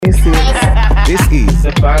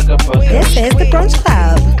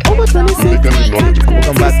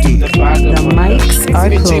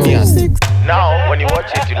you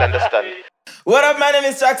watch it, you'll understand. What up, my name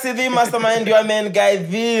is Chaxi, the mastermind, your main guy,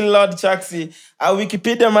 the Lord Chaxi. Our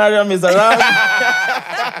Wikipedia Mariam is around.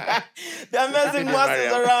 The amazing Mas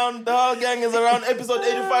is around. The whole gang is around. Episode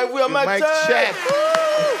 85, we are Mic Check.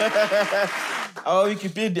 Our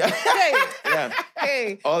Wikipedia. Hey. Yeah.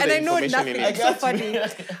 Hey. All and the I know information nothing. in it. It's so funny.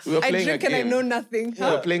 We were I playing drink a and I game. know nothing. We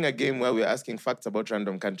were playing a game where we were asking facts about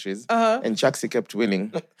random countries. And Chaxi kept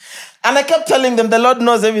winning. And I kept telling them the Lord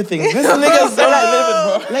knows everything. These niggas don't believe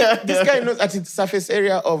it, bro. Like, this guy knows that its surface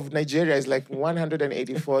area of Nigeria is like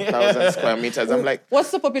 184,000 square meters. I'm like, What's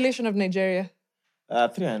the population of Nigeria?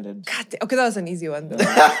 300. God damn. Okay, that was an easy one though.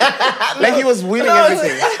 like he was winning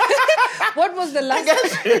everything. What was the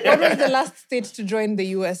last state to join the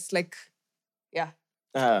US? Like, yeah.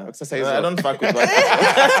 Exercise. I don't fuck with that.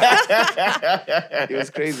 It was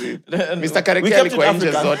crazy. Mr. We Karekeli kept it kwa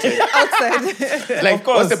nje African. zote. Outside. Like, Of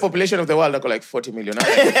course. what's the population of the world? I go like 40 million.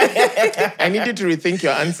 I need you to rethink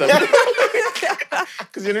your answer.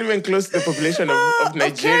 Because you're not even close to the population of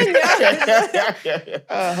Nigeria.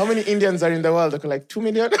 How many Indians are in the world? I go like 2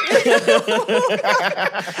 million. 2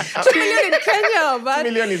 million in Kenya, man.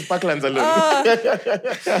 million is Parklands alone.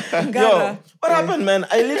 Yo, what happened, man?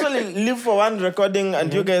 I literally live for one recording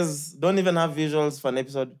and you guys don't even have visuals for an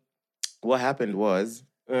episode. What happened was...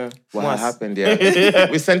 What happened, yeah.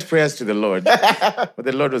 We sent prayers to the Lord. But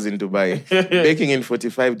the Lord was in Dubai, baking in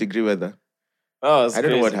 45-degree weather. Oh, it's I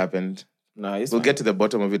don't know what crazy. happened. No, it's We'll fine. get to the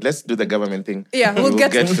bottom of it. Let's do the government thing. Yeah, we'll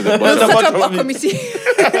get to the We'll bottom. set up bottom a of it. committee.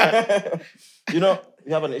 You know,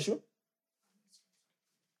 you have an issue?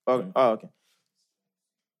 Oh, okay.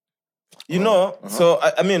 You know, so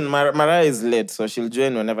I mean, Mariah is late, so she'll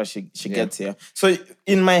join whenever she gets here. So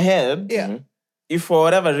in my head, if for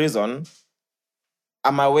whatever reason,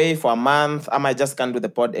 I'm away for a month, I just can't do the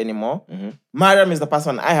pod anymore, Mariam is the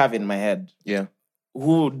person I have in my head. Yeah.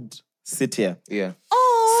 Who would sit here. Yeah.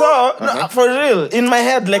 So, no, for real, in my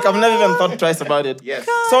head, like, I've never even thought twice about it. Yes.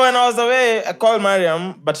 So when I was away, I called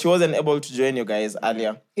Mariam, but she wasn't able to join you guys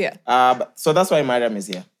earlier. Yeah. So that's why Mariam is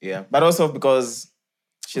here. Yeah. But also because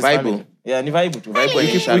she's Bible. family. Yeah, ni Bible too. Bible and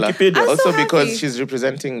Inshallah. Wikipedia. Also so because happy. she's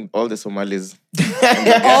representing all the Somalis. And we'll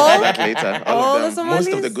get to that later. All of them. the Most of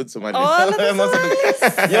Somalis? the good Somalis. All of the Most of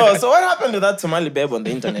the- Yo, so what happened to that Somali babe on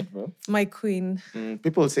the internet, bro? My queen.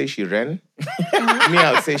 People say she ran. Me,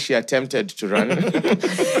 I'll say she attempted to run.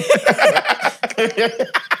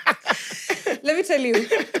 Let me tell you,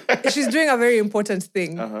 she's doing a very important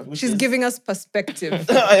thing. She's giving us perspective.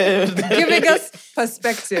 Giving us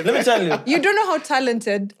perspective. Let me tell you. You don't know how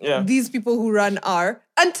talented these people who run are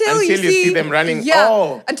until you see them running. Yeah.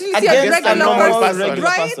 Oh, until you see a against regular a normal person, regular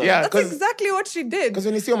right? person. Yeah, That's 'cause- exactly what she did. Because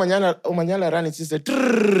when you see Omanyala run, it's just a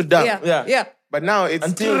trrrr down. Yeah. But now it's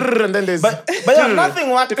Until- trrrr, and then there's... But yeah, nothing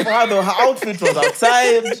worked for her though. Her outfit was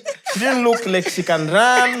outside. She didn't look like she can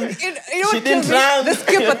run. You know She what didn't kills me? run. The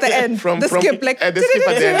skip at the end. From- the from- skip, like... the skip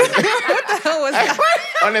at the end. What the hell was that?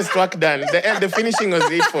 Honest work done. The finishing was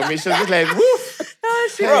it for me. She was just like, woo! Oh,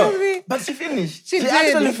 she Bro, told me. but she finished. She did.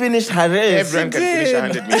 actually finished her race. Everyone can finish did.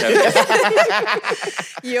 100 meters.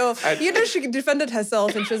 Yo, you know, she defended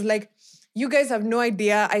herself and she was like, you guys have no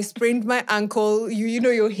idea. I sprained my ankle. You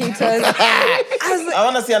know, your haters. I was like, I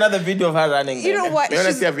want to see another video of her running. you know what? You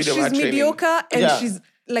wanna see a video of her She's training? mediocre and Yeah. she's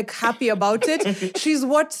like happy about it. She's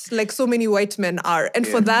what like so many white men are. And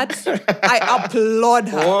for that, I applaud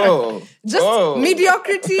her. Whoa. Just Whoa.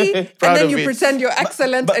 mediocrity and Proud then of you it. pretend you're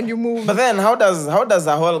excellent and you move. But then how does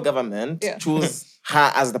the whole government Yeah. choose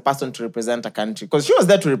her as the person to represent a country? Because she was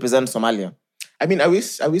there to represent Somalia. I mean, are we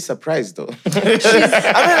surprised though?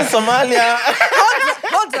 Somalia.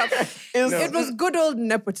 Hold up. It was good old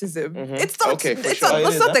nepotism. It's not. Okay, for it's sure. not. Oh,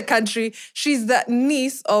 That's it not is, the country. She's the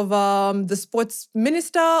niece of the sports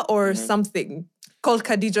minister or something called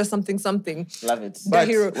Khadija something. Love it. The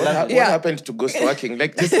hero. What Yeah. happened to ghost working?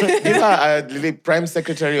 Like, just give her a really prime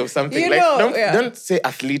secretary of something. You like, know, don't say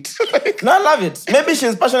athlete. Like, No, I love it. Maybe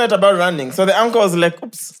she's passionate about running. So the uncle was like,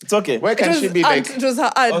 oops, it's okay. where can she be aunt, like? it was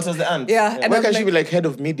her aunt. Oh, it was the aunt. Yeah. And Where I'm can like, she be like head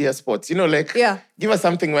of media sports? You know, like, Yeah. give us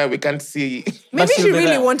something where we can't see. Maybe she'll she be really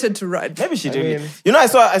there. wanted to run. Maybe she did. mean- You know, I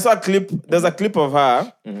saw a clip. There's a clip of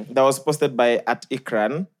her that was posted by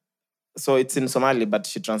 @Ikran. So it's in Somali, but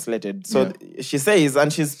she translated. So she says,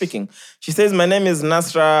 and she's speaking. She says, "My name is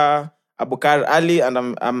Nasra Abukar Ali, and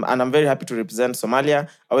I'm very happy to represent Somalia.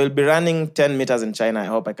 I will be running 10 meters in China. I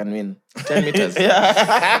hope I can win." 10 meters.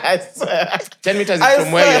 Yeah, I swear. 10 meters is I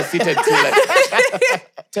from where swear. you're seated to like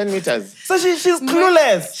 10 meters. So she's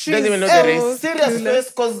clueless. She doesn't even know the race. Serious face,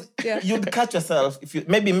 because Yeah. you'd catch yourself if you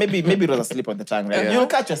maybe it was a slip on the tongue, right? Yeah. You'll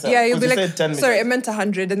catch yourself. Yeah, you'll 'cause be you like, said 10 sorry, I meters. meant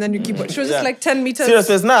 100, and then you keep. She was Yeah. just like 10 meters. Serious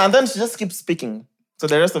face. Nah, and then she just keeps speaking. So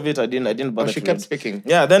the rest of it, I didn't bother. She to kept read. speaking.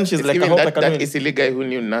 Yeah, then she's It's like, I even hope I that, can that win. silly guy who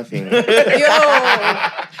knew nothing. Yo.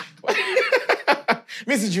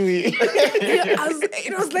 Miss Jui.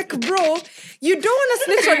 I was like, bro, you don't want to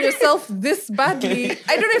snitch on yourself this badly.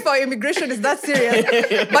 I don't know if our immigration is that serious,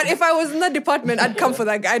 but if I was in that department, I'd come for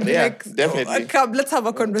that guy. I'd be Yeah, like, definitely. I'd come, let's have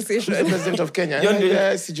a conversation. The president of Kenya. Yondi.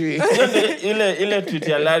 Yeah, Sijui. ile tweet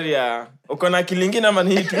ya Laria, uko na kilingina ama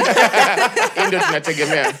ni hii tweet? Hii ndio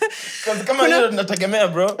tunategemea. Kama hiyo tunategemea,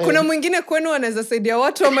 bro. Kuna mwingine kwenu anaweza saidia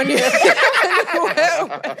watu ama ni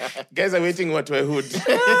Guys are waiting what we're hood.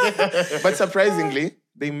 But surprisingly,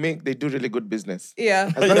 they do really good business.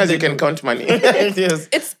 Yeah. As long as you can count money. Yes.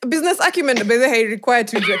 It's business acumen, but they require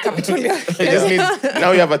to do a capital. You just need,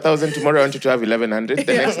 now you have 1,000, tomorrow I want you to have 1,100,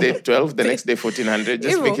 the next day 12, the next day 1,400.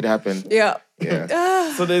 Just make it happen. Yeah.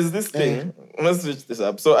 Yeah. So there's this thing. Let's switch this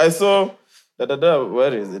up. So I saw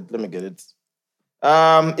where is it? Let me get it.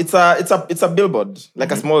 It's a billboard,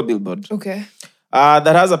 like a small billboard. Okay.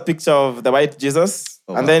 That has a picture of the white Jesus,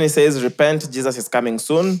 Oh, and wow. then it says, "Repent, Jesus is coming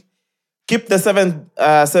soon. Keep the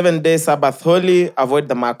 7-day Sabbath holy. Avoid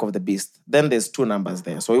the mark of the beast." Then there's 2 numbers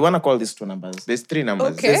there, so we want to call these 2 numbers. There's 3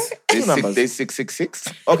 numbers. Okay. There's, Two numbers. there's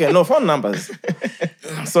 666. Okay, no, 4 numbers.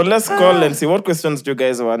 So let's call and see what questions do you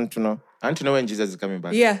guys want to know. I want to know when Jesus is coming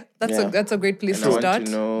back. Yeah, that's Yeah. a great place And I to want start.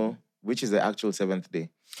 to know which is the actual 7th day.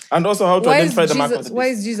 And also how to identify the mark of the beast. Why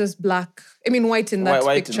is Jesus black? I mean, white in that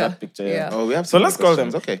White picture. in that picture, yeah. Oh, we have So some let's call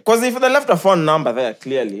questions. them. Okay. Because if they left a phone number there,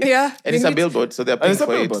 clearly. Yeah. And it's a billboard, so they're paying it's a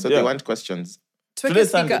for it. billboard, So yeah. they want questions. Today's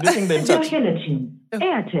Sunday. Do you think they're in Your church? Teleteam,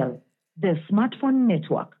 Airtel, the smartphone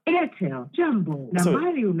network. Airtel, Jambo,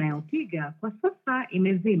 nambari unayopiga kwa sasa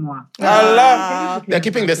imezimwa. Allah. They're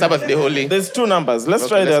keeping the Sabbath day holy. There's 2 numbers. Let's Okay,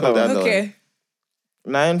 try the let's other call one. the other Okay.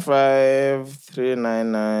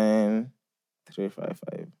 95399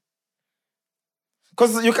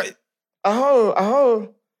 Because you can I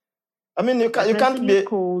mean you can't be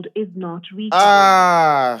called is not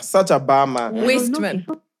reachable. such a bummer. Waste man.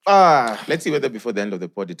 Let's see whether before the end of the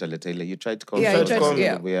pod it'll tell you. You tried to call. Yeah, you tried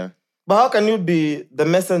to- yeah. But how can you be the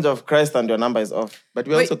messenger of Christ and your number is off? But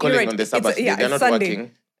we're Wait, also you're calling right. on the It's- Sabbath day. yeah, They're it's not Sunday.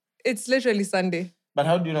 working. It's literally Sunday. But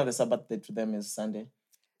how do you know the Sabbath day to them is Sunday?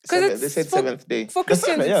 They said 7th day. For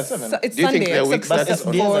Christians, seven, yeah, it's, seven. it's Do you think Sunday. their week except starts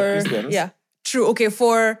on- SDAs are for Christians? yeah, true. Okay,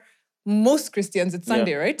 for most Christians, it's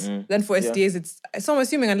Sunday, Yeah. right? Then for SDAs, it's so I'm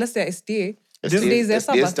assuming unless they're SDA, SDAs days their SDAs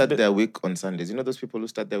Sabbath. start their week on Sundays. You know those people who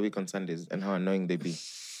start their week on Sundays and how annoying they be.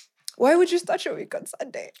 Why would you start your week on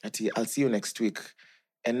Sunday? Ati, I'll see you next week.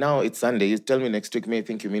 And now it's Sunday. You tell me next week, may I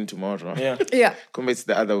think you mean tomorrow. Yeah. Yeah. Kumbe it's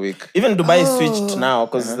the other week. Even Dubai switched now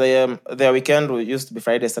because their weekend used to be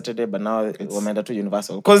Friday, Saturday, but now it's to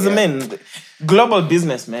universal. Because the global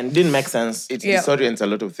business, man, didn't make sense. It Yeah. disorients a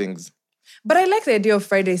lot of things. But I like the idea of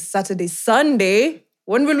Friday, Saturday, Sunday.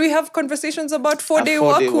 When will we have conversations about 4-day four-day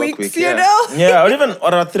work work weeks? week, You yeah. know. Yeah,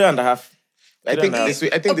 or a 3.5. I think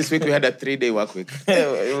this week we had a 3-day work week.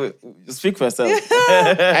 Speak for yourself.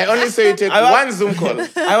 I only saw you take one Zoom call.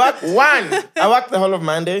 I worked the whole of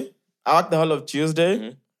Monday. I worked the whole of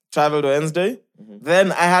Tuesday. Traveled Wednesday.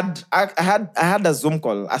 Then I had a Zoom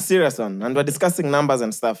call, a serious one, and we're discussing numbers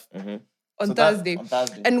and stuff. On Thursday. On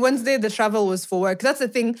Thursday. And Wednesday, the travel was for work. That's the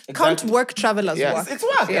thing. Can't work travel as Yes. work. It's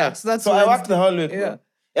work. Yeah, so that's I Wednesday. worked the whole week. Yeah.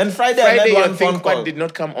 And Friday, Friday, I made your one phone think call. quad did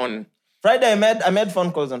not come on. Friday, I made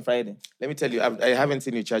phone calls on Friday. Let me tell you, I haven't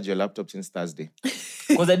seen you charge your laptop since Thursday.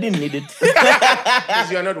 Because I didn't need it.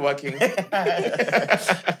 Because you are not working.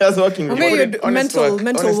 I was working. Maybe Honest you're work,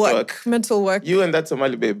 mental honest work. work. Mental work. You and that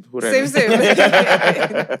Somali babe who ran. Same.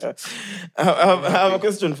 I have a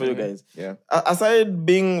question for you guys. Yeah. Aside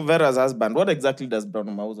being Vera's husband, what exactly does Brown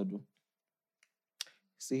Mauzo do?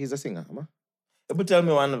 See, he's a singer. Huh? Able tell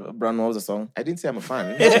me one Brown Mauzo song. I didn't say I'm a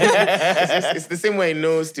fan. it's the same way I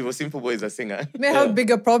know Steve Simple Boy is a singer. May have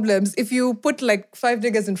bigger problems if you put like 5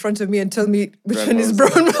 niggas in front of me and tell me which Brown one is Mauzo.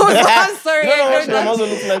 brown nose. I'm sorry. You don't know I what don't Brown know. Mauzo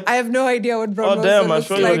looks like? I have no idea what brown Oh, damn, I'll looks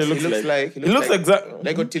show you like. what it looks like. He It looks like exactly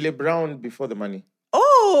like Otile Brown before the money.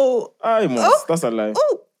 Oh, That's a lie.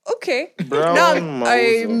 oh, okay. Brown now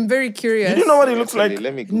Mauzo. I'm very curious. Did you know what he looks Actually, like?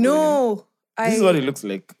 let me Google him. No, This is what he looks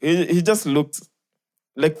like. He just looked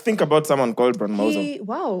like, think about someone called Brown Mauzo.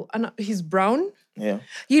 Wow, and he's brown. Yeah.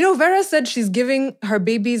 You know, Vera said she's giving her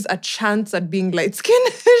babies a chance at being light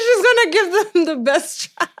skinned. She's gonna give them the best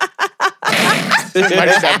chance.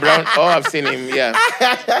 Marisa Brown. Oh, I've seen him. Yeah.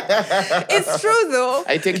 It's true though.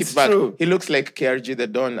 I take It's it back. true. He looks like KRG the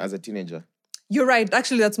Don as a teenager. You're right.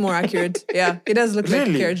 Actually, that's more accurate. Yeah, it does look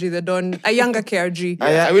Really? like KRG, the Don, a younger KRG.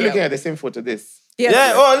 Are we looking at the same photo? This. Yes.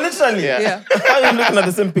 Yeah, oh, literally. Yeah. Yeah. How are you looking at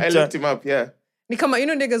the same I picture? looked him up. Yeah. Come on, you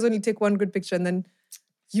know niggas only take one good picture and then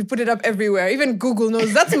You put it up everywhere. Even Google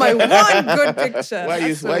knows that's my one good picture. Why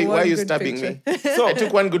are you stabbing me? So I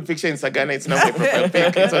took one good picture in Sagana. It's now my profile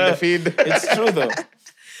pic. It's on the feed. It's true though.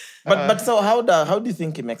 But so how do you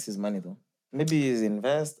think he makes his money though? Maybe he's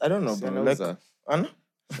invest. I don't know, bro. Like,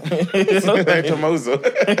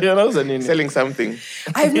 selling something.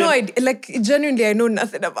 I have no idea. Like genuinely, I know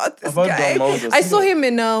nothing about this guy. I saw him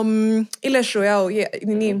in Ile show yao. Yeah,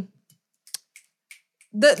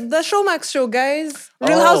 the Showmax show, guys.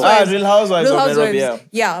 Real Housewives. Real Housewives of Nairobi,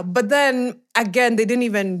 yeah, but then again, they didn't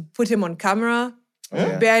even put him on camera.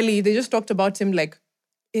 Barely. They just talked about him like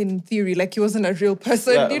in theory, like he wasn't a real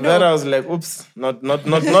person. Yeah, you know. Then I was like, oops, not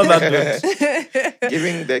that good.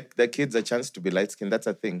 Giving the kids a chance to be light skinned, that's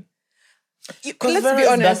a thing. Let's be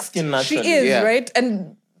honest. She is, yeah. right?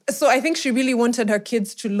 And so I think she really wanted her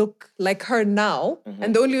kids to look like her now.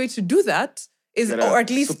 And the only way to do that is, or at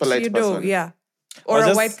least, person. yeah. Or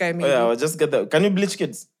a white guy, maybe. Yeah, I'll just get that. Can you bleach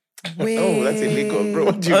kids? Wait. Oh, that's illegal, bro.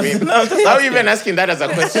 What do you mean? How are you even asking that as a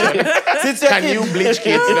question? Can you bleach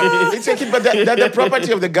kids? No. It's a kid, but they're the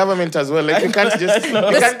property of the government as well. Like, you can't just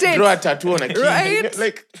draw a tattoo on a kid. Right?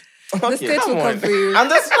 Like, the state will come for you. I'm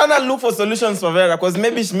just trying to look for solutions for Vera, because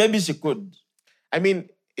maybe she could. I mean,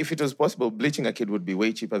 if it was possible, bleaching a kid would be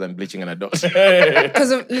way cheaper than bleaching an adult.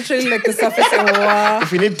 Because of literally like the surface of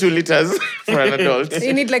If you need 2 liters for an adult,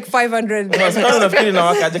 you need like 500.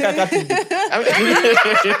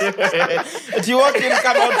 You walk in,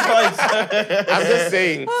 come out twice. I'm just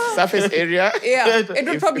saying, surface area. Yeah, it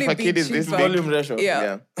would probably if a be kid is cheaper. this big, Volume ratio.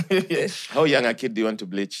 Yeah. How young a kid do you want to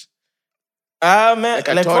bleach? Man, Like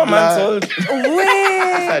a like 4 toddler. months old. Wait.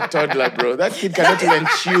 That's a toddler, bro. That kid cannot even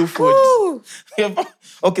chew food. Ooh.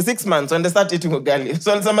 Okay, 6 months when they start eating ugali.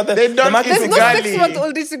 So some of the, They don't the market eat There's is no ugali. 6 month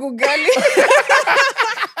old eating ugali.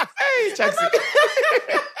 Hey, Chaxi.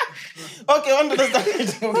 Okay, when do they start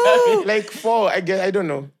eating ugali? Like 4, I guess. I don't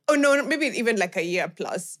know. Oh no, maybe even like a year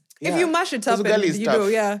plus. Yeah. If you mash it up, 'Cause ugali and, is you tough. know,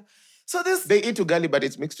 yeah. So this, They eat ugali, but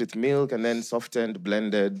it's mixed with milk and then softened,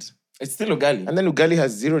 blended. it's still ugali. And then ugali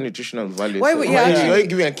has 0 nutritional value. Why so would- why yeah, are actually- you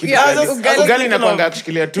giving a kid Yeah, ugali? ugali- Ugali inakwanga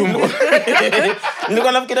kushikilia tumbo.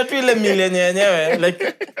 Nilikuwa nafikiria tu ile meal yenyewe.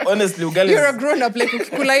 Like, honestly, ugali You're a is... grown up. Like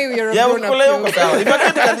ukikula hiyo, you're a Yeah, grown ukula yuko up. sawa. If a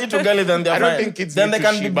kid can eat ugali, then they're I don't fine. think kids then need they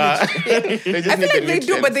can to be shiba. bleached. They just I need feel the like they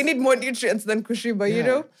do, but they nutrients. need more nutrients than kushiba, you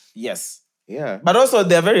know? Yes. Yeah. But also,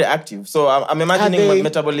 they're very active. So I'm imagining Are they?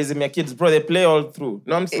 metabolism, your kids, bro, they play all through.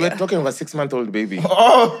 No, we're talking of a 6-month-old baby.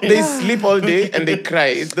 Oh, They sleep all day and they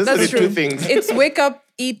cry. Those are the That's true. 2 things. It's wake up,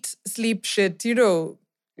 eat, sleep, shit, you know?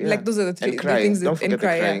 Yeah. Like those are the 3 And cry. things. Don't And forget the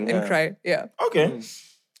cry, crying. yeah. And cry, yeah. okay.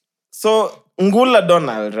 So, Ngula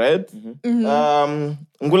Donald, right?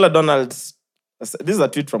 Ngula Donald, this is a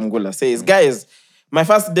tweet from Ngula, says, guys, my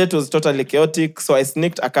first date was totally chaotic, so I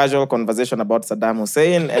sneaked a casual conversation about Saddam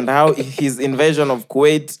Hussein and how his invasion of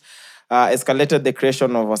Kuwait escalated the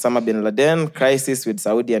creation of Osama bin Laden, crisis with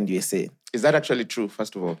Saudi and USA. Is that actually true,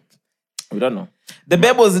 first of all? We don't know. The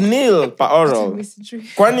babe was nil per oral. Mystery.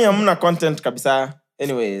 Kwani hamna content kabisa?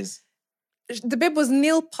 Anyways, The babe was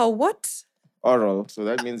nil per what? oral. So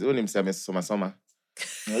that means only soma.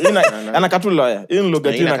 Anakatu lawyer. In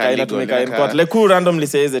lugha tu Inakaa inatumika in legal, court. Like who randomly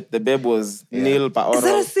says that the babe was nil per Is that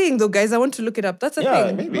a oral? thing though, guys? I want to look it up. That's a Yeah,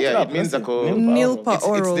 thing. Maybe, look yeah. up, It means let's ako- see. Nil per It's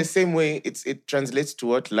oral. the same way it translates to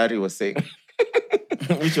what Larry was saying.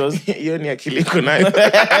 Which was Hiyo ni akili iko nayo.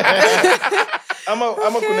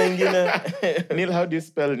 ama kuna ingine. Nil, how do you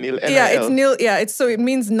spell nil? Yeah, N-I-L? it's nil. Yeah, it's so it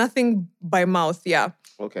means nothing by mouth. Yeah.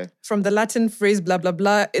 Okay. From the Latin phrase blah blah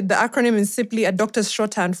blah. The acronym is simply a doctor's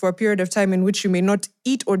shorthand for a period of time in which you may not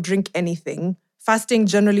eat or drink anything. Fasting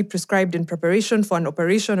generally prescribed in preparation for an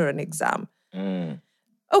operation or an exam.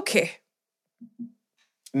 Okay.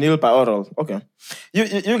 Nil per oral. Okay.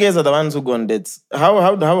 You guys are the ones who go on dates.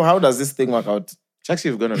 How does this thing work out? Chaxi,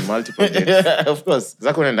 you've gone on multiple dates. Yeah, of course.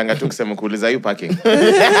 Zako unaendanga tu kusema kuuliza you parking.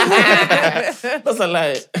 That's a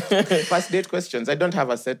lie. First date questions. I don't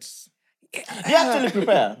have a set. You actually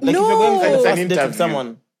prepare. Like if No. you're going for a It's an first date interview. with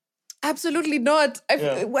someone. Absolutely not.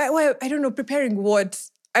 Yeah. Why, I don't know, preparing what?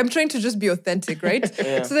 I'm trying to just be authentic, right?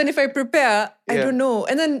 Yeah. So then if I prepare, I Yeah. don't know.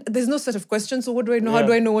 And then there's no set of questions. So what do I know? How Yeah.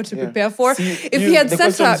 do I know what to prepare for? See, if you- he had the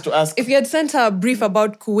sent her, questions to ask. if he had sent her a brief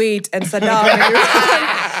about Kuwait and Saddam, and Iran, at least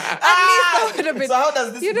that would have been. So how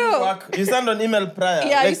does this you thing know, work? You send an email prior.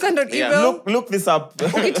 Yeah, you Like, send an yeah. email. Look this up.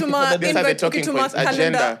 Ukituma These are the invite, talking ukituma points. calendar.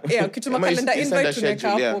 Agenda. Yeah, ukituma Ama you calendar send invite a to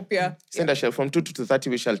schedule, make yeah. up. Yeah. Send a shell. From 2 to 30,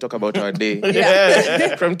 we shall talk about our day.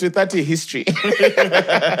 Yeah. From 2:30, history.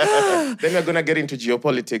 Then we're going to get into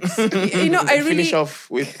geopolitics. You know, I Finish really, off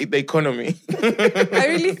with the economy. I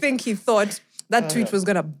really think he thought that tweet was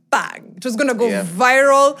gonna bang. It was gonna go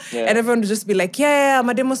viral, and everyone would just be like, "Yeah,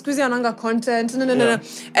 mademo squeezy ananga content." No.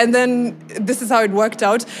 And then this is how it worked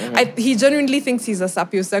out. He genuinely thinks he's a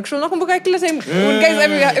sapiosexual. Nakumbuka kila time when guys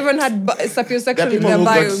everyone had sapiosexual in their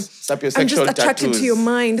bio. I'm just attracted to your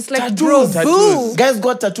mind. It's like, bro, boo. Guys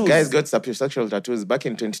got tattoos. Guys got sapiosexual tattoos back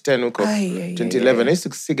in 2010, 2011. I used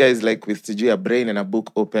to see guys like with a brain and a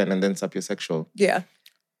book open and then sapiosexual. Yeah.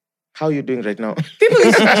 How are you doing right now? People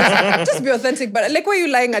used to just be authentic, but like, why are you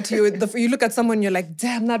lying at you? You look at someone, you're like,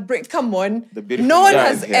 damn, that brain. Come on. No one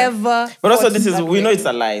has ever. But also, we know it's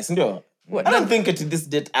a lie. I don't think this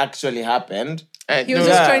date actually happened. He was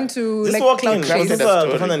just trying to just like walk clout in. chase.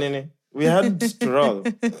 We had to roll.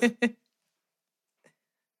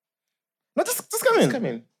 No, just come in. Come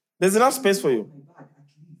in. There's enough space for you.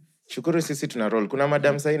 Shukuru sisi tuna roll. Kuna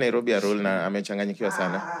madam sahi Nairobi ya roll na amechanganyikiwa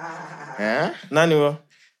sana. Nani wa?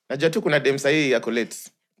 Najua tu kuna dem sahi yako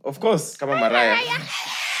late. Of course. Kama Mariam.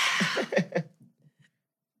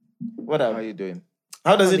 What How are you doing?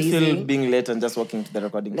 How does it feel being late and just walking to the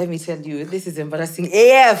recording? Let me tell you, this is embarrassing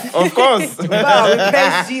AF. Of course. Wow, we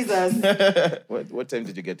praise Jesus. What time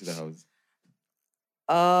did you get to the house?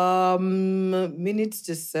 Minutes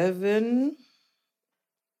to 7.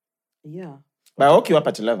 Yeah. But I woke you up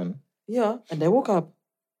at 11. Yeah, and I woke up.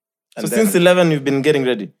 So since 11, you've been getting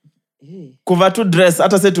ready? Hey. Kuva tu dress,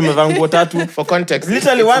 hata se tumevaa nguo tatu. For context,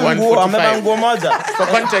 literally one nguo, amevaa nguo moja. For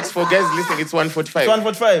context, for guys listening, it's 1:45. It's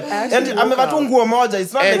 1:45. And amevaa tu nguo moja.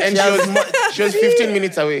 It's not like she was 15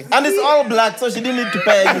 minutes away. And it's all black, so she didn't need to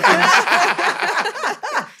pay anything.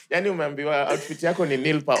 Yani umeambiwa outfit yako ni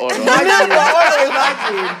nil pa oro. That's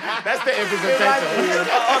the episode title.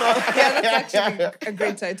 Yeah, that's actually a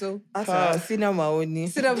great title. Sina maoni.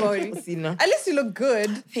 Sina maoni. Sina. At least you look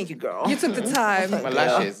good. Thank you, girl. You took the time. My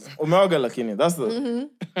lashes. Umeoga lakini. That's the...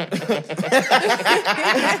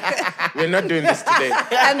 We're not doing this today.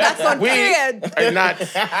 And that's on period. We are not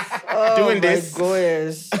doing this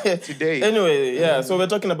today. Anyway, so we're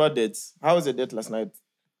talking about dates. How was your date last night?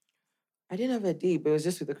 I didn't have a date, but it was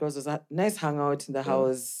just with the girls. It was a nice hangout in the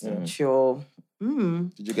house, chill.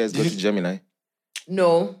 Did you guys go to Gemini?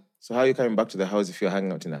 No. So how are you coming back to the house if you're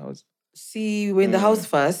hanging out in the house? See, we were in the house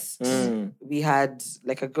first. We had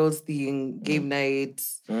like a girls' thing, game night.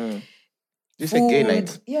 Did you say gay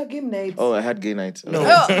night? Yeah, game night. Oh, I had gay night. No,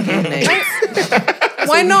 game night.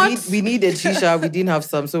 Why not? We needed shisha. We didn't have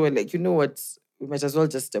some. So we're like, you know what? We might as well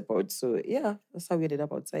just step out. So yeah, that's how we ended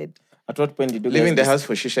up outside. At what point did you leaving the house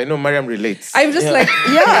for shisha? I know Mariam relates. I'm just like,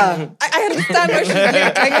 yeah. I understand why she's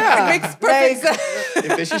late. Like, it makes perfect sense.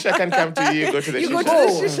 If the shisha can come to you, go to the shisha. You go to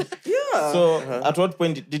the shisha. Yeah. So at what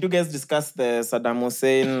point did you guys discuss the Saddam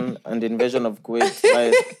Hussein and the invasion of Kuwait?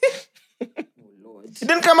 Oh Lord. It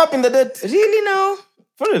didn't come up in the date. Really now?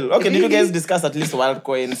 For real? Okay, did you guys discuss at least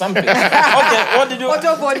WorldCoin, something? Okay, what did you... What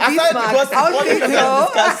about Bismarck? What did you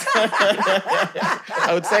guys discuss?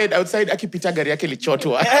 outside akipita gari yake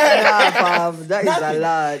lichotwa. That is a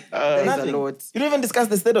lot. That is a lot. You don't even discuss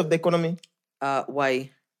the state of the economy?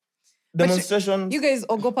 Why? Demonstrations. You guys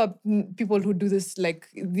ogopa people who do this, like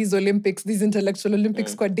these Olympics, these intellectual Olympic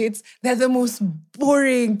squad dates. They're the most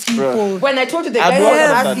boring people. When I told you the guy was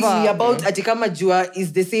asking me about Atikama Jua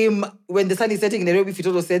is the same when the sun is setting in Nairobi,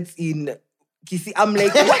 Fitoto sets in Kisii. I'm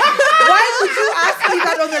like, why would you ask me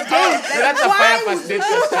that on the date? Like, That's a fire first date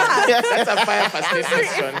question. That's a fire first date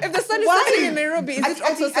question. If the sun is setting in Nairobi, is it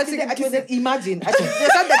also setting in Kisii? Imagine. The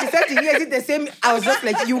sun that is setting here, is it the same? I was just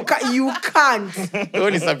like, you can't.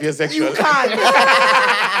 When is sapiosexual? You can't.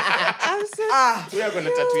 We are going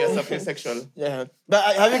to tattoo your sapiosexual. Yeah. But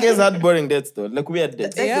have you guys had boring dates though? Like weird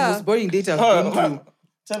dates? That's the most boring date I've been through.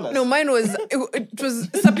 Tell us. No, mine was it was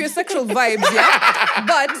sapiosexual vibes, yeah.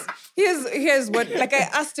 But here's what, like, I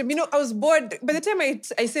asked him. I was bored. By the time I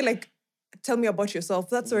say like, tell me about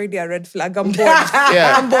yourself, that's already a red flag. I'm bored.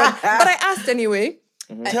 Yeah. I'm bored. But I asked anyway.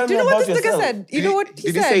 Tell do you me know what about this nigga yourself. said? You know what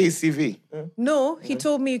he said? Did he say his CV? No, he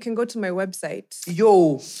told me you can go to my website.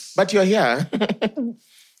 Yo. But you're here.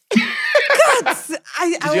 Did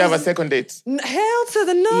you have a second date? Hell to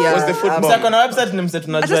the no. Was the football? Msa kona website ni mse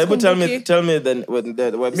tunajua. Tell me the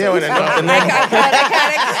website. Me, I want to know. I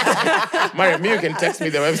can't. Mariam, you can text me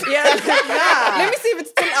the website. Yeah. Let me see if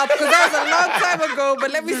it's still up, because that was a long time ago.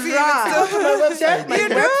 But let me see if it's still My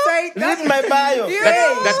website. Read my bio.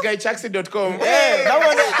 That guychaxi.com. Hey, that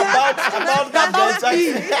one about that guy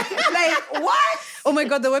Chaxi. Like, what? Oh my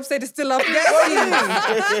God, the website is still up.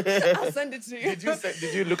 Yes. I'll send it to you.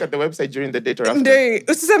 Did you look at the website during the date or after? I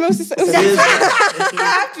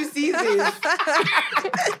have to see this.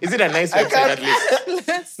 Is it a nice website at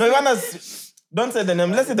least? No, Ivana's Don't say the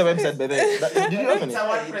name. Let's see the website by the way. Did you open It's it? a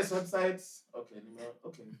WordPress website. Okay.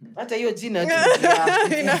 Hata hiyo jina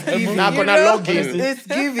tu. Now gonna log in. It's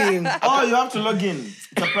giving. Oh, you have to log in. It's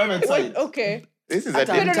a private site. Okay. This is I a I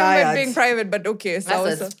don't date. remember tired. it being private, but okay. So I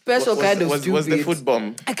That's was, a special kind of was stupid. the food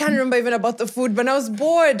bomb? I can't remember even about the food, but I was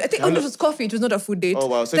bored. I think it was coffee. It was not a food date. Oh,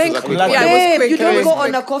 wow. So it was a quick yeah, one. it was Babe, quick. you It don't was go quick.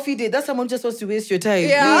 on a coffee date. That's someone just wants to waste your time.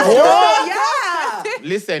 Yeah. Please. Oh. Yeah.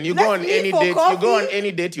 Listen, you go on meet any for date. You go coffee. on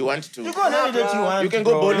any date you want to. You go on any date you want. You can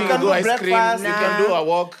go bowling, you can do ice cream, breakfast. you can do a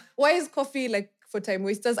walk. Why is coffee like for time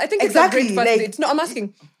wasters? I think Exactly, it's a great first like- date. No, I'm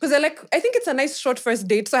asking because I think it's a nice short first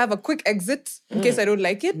date, so I have a quick exit in case I don't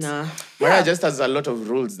like it. Nah. Maria just has a lot of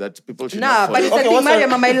rules that people should Nah, not but follow. it's a Okay, thing, what's your-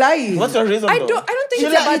 Mariam, am I lying? What's your reason? I though? don't think She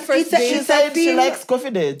it's a li- bad first it's a- date. She it's said she thing. likes coffee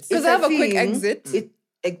dates. Because I have a quick thing. exit. You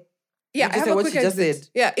Yeah, I just have said a what quick she just exit. said.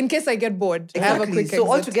 Yeah, in case I get bored, I have a Exactly. quick So exit.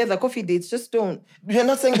 altogether, coffee dates, just don't. You're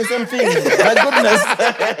not saying the same thing. My goodness.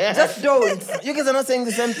 Just don't. You guys are not saying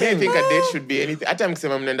the same I thing. think a date should be anything. Hata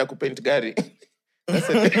mkisema mnaenda kupaint gari.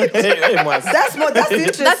 Hey, Mwas. That's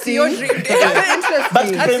interesting. That's your dream date. That's interesting.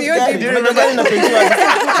 But That's your gari, dream. unajua gari inapaintiwa.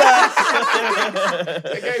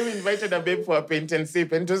 The guy who invited a babe for a paint and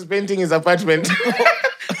sip and was painting his apartment.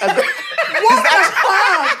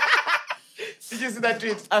 Did you see that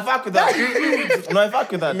tweet? I fuck with that. No, I fuck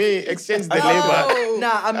with that. Me exchange the labor.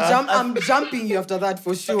 Nah, I'm jumping you after that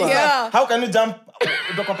for sure. Yeah. How can you jump?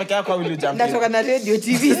 Utoka peke yako, how will you jump? Natoka na radio,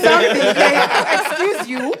 TV, something. Like, excuse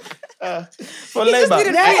you. For Just labor.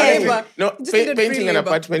 needed Yeah. free labor. No, Just needed free painting an labor.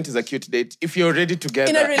 apartment is a cute date if you're already together.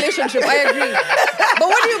 In a relationship, I agree. But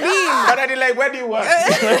what do you mean? But I'd be like, where do you work?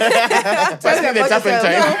 Firstly, the tap and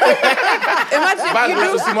time. Imagine Bag you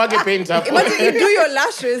do. usimwage paint up. Imagine you do your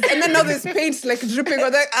lashes and then now there's paint like dripping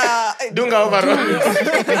on like Dunga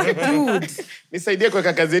overall. Dude, Nisaidie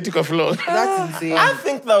kuweka gazeti kwa floor. that's insane. I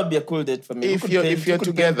think that would be a cool date for me. If We could you're- paint- if you're we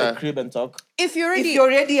could paint together. the crib and talk. if you If already you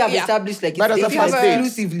already have Yeah. established like But as a it's first date.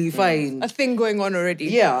 exclusively fine. a thing going on already.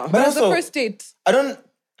 Yeah. But as a also- first date. I don't.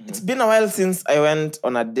 It's been a while since I went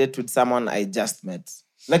on a date with someone I just met.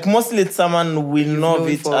 Like mostly it's someone we know of known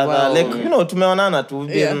each for a other. while. Like tumeonana tu. We've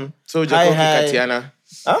been So hi, hujakuwa hi. ukikatiana.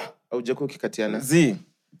 Huh? Hujakuwa ukikatiana. Z.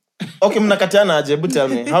 Okay, mnakatiana aje? But tell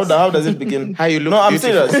me, how does it begin? How you look No, I'm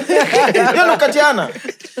beautiful. serious. You look katiana. I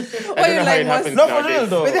Why don't you know how like it Mas? happens No, for nowadays. real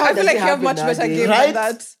though. But how I does feel like it you have happen much better nowadays? game Right? than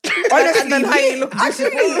that. Honestly, And then how you look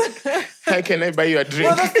actually, How can I buy you a drink?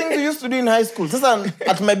 Well, those things we used to do in high school. Sasa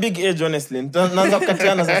at my big age, honestly, naanza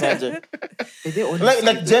kukatiana sasa aje.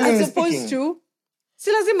 Like genuinely As opposed speaking. to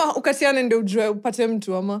si lazima ukatiane ndio ujue upate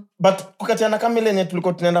mtu ama. But kukatiana kama ile yenye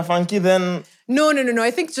tulikuwa tunaenda funky then No.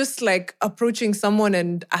 I think just like approaching someone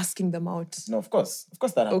and asking them out. no, of course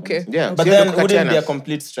that happens. Okay. Yeah. But so then ndio wouldn't be a kukatiana.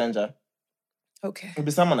 complete stranger. Okay. It would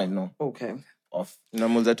be someone I know okay. of.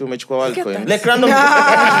 Namuuliza tu umechukua Worldcoin. Like random.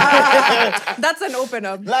 That's an open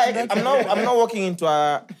up. Like I'm not walking into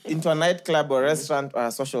a nightclub or restaurant or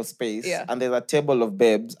a social space, Yeah. and there's a table of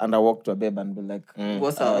babes, and I walk to a babe and be like,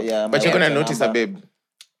 What's up? yeah. But my you're gonna WhatsApp notice a number. babe.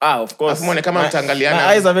 Of course. Alafu muone kama mtaangaliana.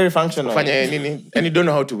 My eyes are very functional. Fanya nini? And you don't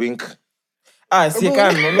know how to wink. See, you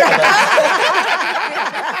can. Look at that.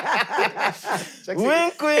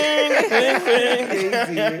 Wink.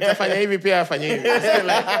 Utafanya hivi pia afanye hivi.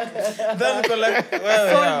 Then go like,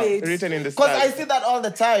 well, yeah. Written in the Because I stars. see that all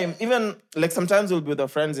the time. Even like sometimes we'll be with our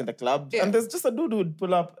friends in the club, Yeah. and there's just a dude who would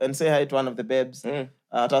pull up and say hi to one of the babes.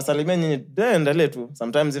 Tawasalimia nyinyi, endelee tu.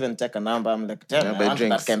 Sometimes even take a number. I'm like, damn, Yeah, I buy want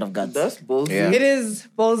drinks. that kind of guts. That's ballsy. Yeah. It is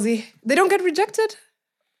ballsy. They don't get rejected?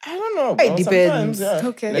 I don't know. It bro. depends. Sometimes, yeah.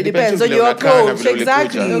 Okay. It depends on vile your unakaa na approach. vile ulikuja.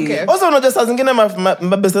 Exactly. Okay. Also unajua saa zingine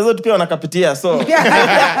mabesa zetu pia wanakapitia so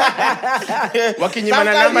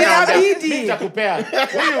Wakinyimana Sometimes namba na inabidi. mimi nitakupea.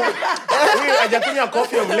 Huyu hajakunywa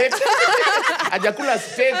coffee of late. Hajakula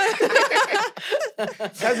steak.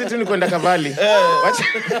 Kazi tu ni kwenda Kavali.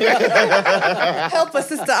 Help a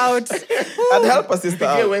sister out. I'd help a sister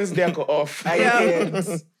Pigie out. Wednesday ako off. Yeah.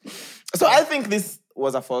 So I think this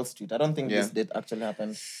was a false tweet. I don't think Yeah. this did actually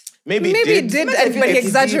happen. Maybe Maybe it did, Maybe I but feel he like it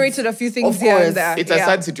exaggerated a few things Of here course. and there. It's a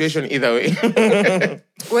sad situation either way.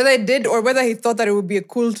 Whether it did or whether he thought that it would be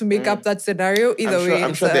cool to make up that scenario, either way.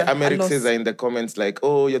 I'm it's sure the a Americans loss. are in the comments like,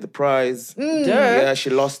 oh, you're the prize. Yeah, she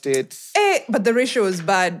lost it. But the ratio is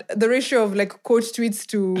bad. The ratio of like coach tweets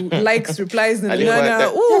to likes, replies, and Alikuwa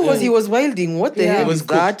that- ooh, Because he was wilding. What the Yeah. hell He was is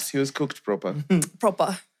that? cooked. He was cooked proper.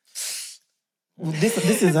 proper.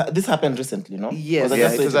 This happened recently, no? Yes. Was it Yeah,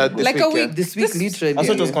 just it was recently? this Like week, a week. yeah. This week, literally.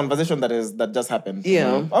 Also, it was conversation that just happened.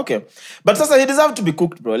 Yeah. Okay. But Sasa, he deserved to be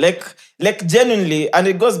cooked, bro. Like genuinely, and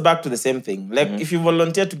it goes back to the same thing. Like if you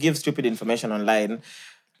volunteer to give stupid information online,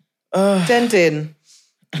 10-10.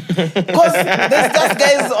 Because there's just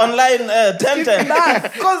guys online, 10.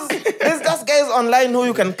 Because there's just guys online who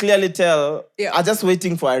you can clearly tell are just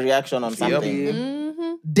waiting for a reaction on something.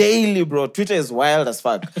 Daily, bro. Twitter is wild as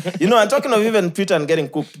fuck. I'm talking of even Twitter and getting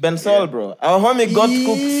cooked. Ben Sol, bro. Our homie got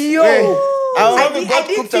cooked. Yo. I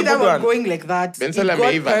didn't see that one going like that. Ben It Sol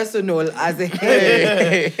got personal as a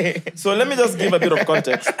So let me just give a bit of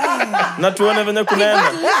context. Not to one Did I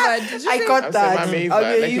got that.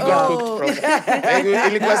 Like you got cooked from.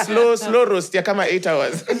 It was slow roast. Yeah, kama 8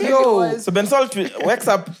 hours. Yo. So Ben Sol wakes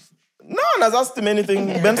up. No one has asked him anything.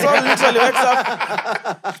 Ben Sol literally wakes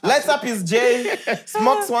up, lights up his J,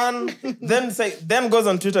 smokes one, then goes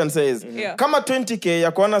on Twitter and says, kama 20k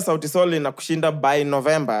ya kuona Sauti Sol inakushinda by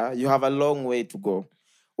November, you have a long way to go.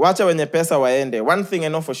 Wacha wenye pesa waende. One thing I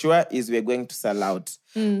know for sure is we're going to sell out.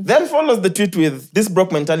 Then follows the tweet with, this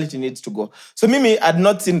broke mentality needs to go. So Mimi had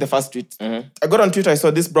not seen the first tweet. I got on Twitter, I saw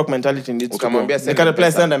this broke mentality needs to go. They can reply,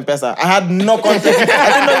 send M-Pesa. I had no context. I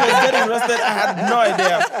didn't know he was getting roasted. I had no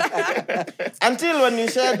idea. Until when you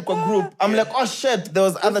shared kwa group, I'm like, oh shit, there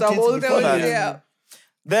was other tweets before that. Yeah.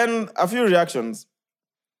 Then a few reactions.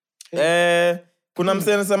 Kuna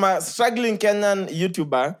msee anasema, struggling Kenyan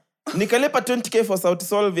YouTuber, nikalipa 20k for Sauti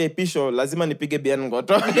Sol VIP show, lazima nipige Bien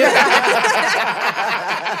Ngoto.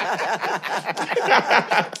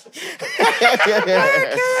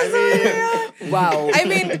 Wow. I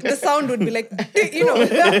mean, the sound would be like,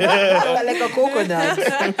 like a coconut.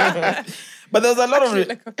 But there's a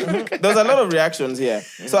lot of reactions here.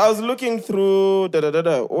 So I was looking through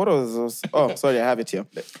what was those? Oh, sorry, I have it here.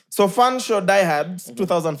 So fan show Die Hard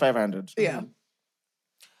 2,500. yeah.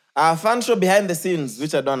 Fan show behind the scenes,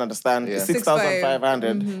 which I don't understand, is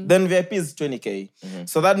 6,500. Then VIP is 20k.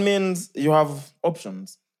 So that means you have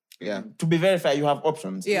options. Yeah. To be very fair, you have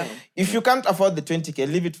options. Yeah. If you can't afford the 20k,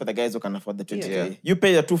 leave it for the guys who can afford the 20k. Yeah. You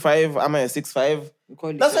pay your 2.5, I'm a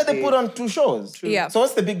 6.5. That's why they put on 2 shows. True. Yeah. So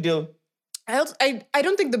what's the big deal? I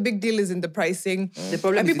don't think the big deal is in the pricing. The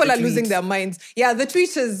problem and is people the are losing tweets. their minds. Yeah, the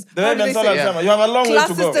tweet is... The how do they say? You have a long way to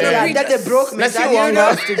Classist go. and Yeah, outrageous. that the broke mentality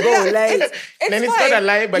has to go. Like, And it's fine. not a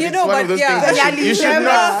lie, but it's one of those things you should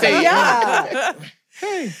not say. Yeah.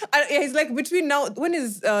 He's like, between now, when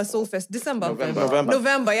is Soulfest? December?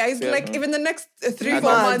 November. Yeah, he's like, even the next 3-4 months,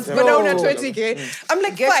 months, go down at bro. 20k. I'm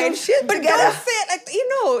like, Get fine, your shit but together. don't say it like,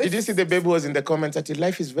 Did you see the babe who was in the comments that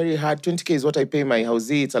life is very hard? 20k is what I pay my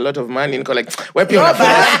housey. It's a lot of money. And like, wipe your Bye.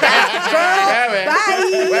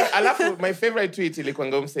 Alafu, my favorite tweet ilikuwa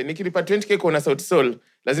ngomse. Nikilipa 20k kwa Sauti Sol,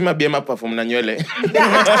 lazima BM perform na nywele.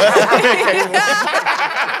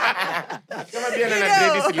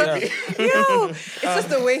 It's just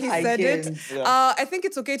the way he said it. Yeah. I think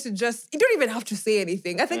it's okay to just, you don't even have to say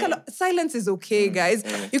anything. I think silence is okay, guys.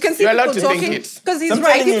 You can see You're people allowed to think talking it. because he's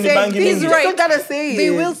Sometimes right. you need bang He's it. right. You gotta say They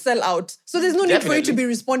it. will sell out. So there's no need for you to be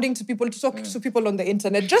responding to people, to talk to people on the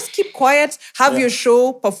internet. Just keep quiet, have your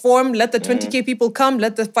show, perform, let the 20k people come,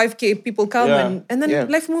 let the 5k people come, and then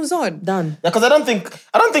life moves on. Done. Yeah, because I don't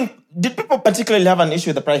think, did people particularly have an issue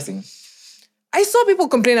with the pricing? I saw people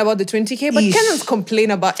complain about the 20k, but Eesh. Kenyans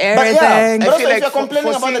complain about yeah, everything. but I also feel if like you're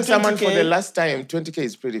complaining for about the seeing someone 20K, for the last time, 20k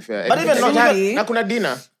is pretty fair. But even not really? na kuna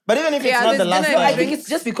dinner. But even if it's Yeah, not the there's last dinner time. I think it's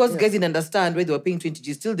just because guys didn't understand where they were paying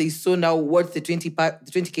 20G. Still, they saw now what the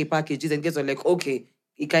 20k packages, and guys were like, okay,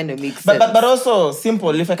 it kind of makes sense. But also,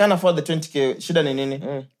 simple, if I can't afford the 20k, shouldn't I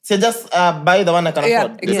nini? So just buy the one I can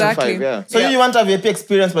afford. Exactly. 5, yeah. So you want to have a VIP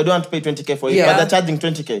experience, but don't want to pay 20k for it, Yeah. but they're charging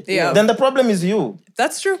 20k. Yeah. Then the problem is you.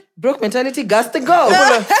 That's true. Broke mentality, gas to go.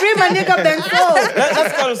 Free my nigga Ben Sol.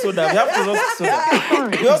 Let's call Suda. We have to roast Suda.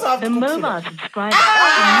 We also have to The cook Suda. mobile subscriber.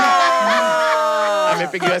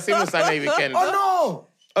 Amepigiwa simu sana hii weekend. Oh no!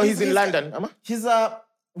 Oh, he's in London, ama?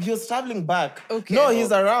 He was traveling back. Okay. No,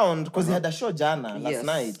 he's around because he had a show jana last Yes.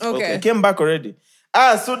 night. Okay. He came back already.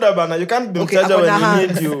 Suda bana, you can't be Okay, mteja when akona we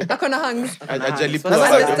need you. Akona hangs. Ajalipua.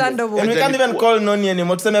 That's understandable. And we can't even call Noni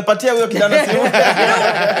anymore. Tuseme patia huyo kijana simu.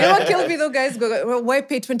 You know what killed me though, guys? Why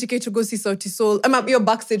pay 20k to go see Sauti Sol? I'm at your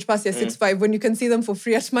backstage pass your 6.5 when you can see them for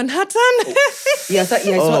free at Manhattan.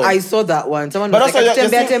 I saw that one. Someone But was also like, you're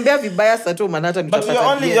tembea vibaya sato Manhattan. But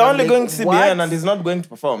you're only going to see BN and he's not going to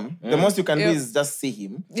perform. The most you can do Yeah. is just see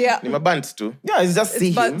him. Yeah. Ni maband too. Yeah, it's just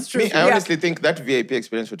see But him. it's true. Me, I honestly think that VIP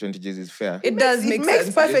experience for 20Gs is fair. It does make makes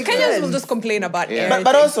sense. perfect Kenyans sense. will just complain about Yeah. everything.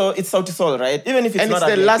 But also, it's Sauti Sol, right? Even if it's And not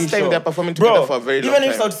it's a the VIP last time show. they're performing together for a very long even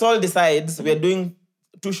if time. Sauti Sol decides we're doing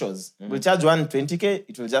 2 shows, we'll charge one 20k,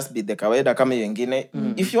 it will just be the kawaida kama hiyo ingine.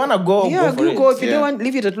 If you want to go, Yeah, go for it. go. If you Yeah. don't want,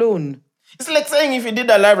 leave it alone. It's like saying if you did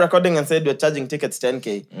a live recording and said we're charging tickets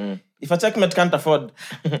 10k, If a checkmate can't afford,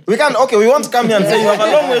 we want to come here and say you have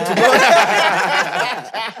a long way to go.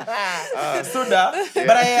 Suda. Yeah.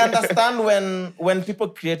 But I understand when people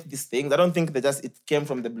create these things, I don't think it came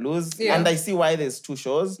from the blues. Yeah. And I see why there's 2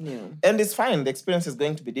 shows. Yeah. And it's fine. The experience is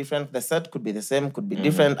going to be different. The set could be the same, could be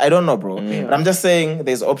different. I don't know, bro. Yeah. But I'm just saying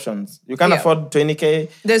there's options. You can't afford 20K.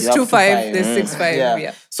 There's 2.5, there's 6.5.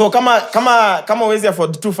 Yeah. So kama wezi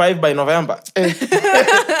afford 2.5 by November.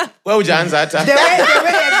 Where would you answer that?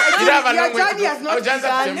 Your journey has not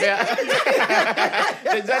begun.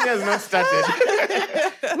 The journey has not started.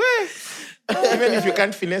 Even if you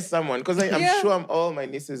can't finesse someone, because I'm sure all my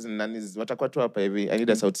nieces and nannies watakuwa tu hapa hivi. I need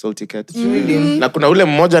a South Soul ticket. Na kuna ule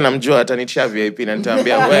mmoja namjua atanitia VIP na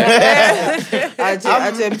nitaambia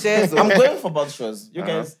ache mchezo. I'm going for both shows. You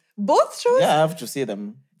guys? Both shows? Yeah, I have to see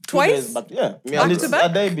them. Twice? But yeah. Back to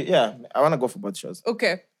back? I want to go for both shows.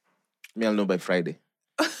 Okay. Me, I'll know by Friday.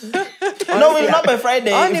 No, we'll not by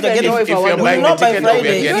Friday. I don't even know if I want to go. We'll not by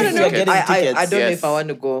Friday. I don't know if I want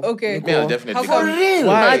to go. Okay. Me, I'll definitely go. For real?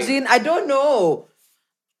 Why? Imagine, I don't know.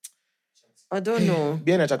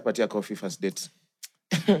 Bien atakupatia coffee first date.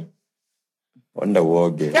 Wonder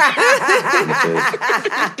Woge. Yay!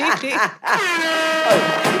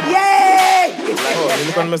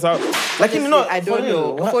 Like, you know, I don't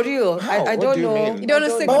know. For real. I don't know. You don't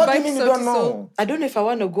want to say goodbye to Soul? I don't know if I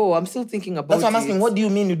want to go. I'm still thinking about That's what I'm asking. What do you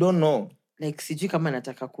mean you don't know? Like, sijui kama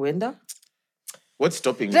nataka kuenda. What's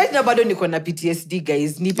stopping you? Right now, bado niko na PTSD,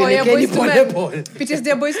 guys. Boys to men.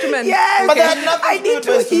 PTSD are boys to men. Yes. But that nothing I need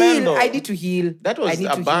to heal. I need to heal. That was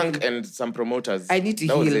a bank and some promoters. I need to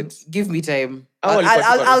that heal. Was it. Give me time.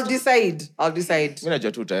 I'll decide. Mimi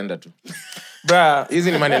najua tu utaenda tu. Bruh.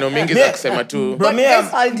 Hizi ni maneno mingi za kusema tu. But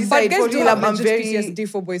I'll decide. But for guys real, do have I'm very PTSD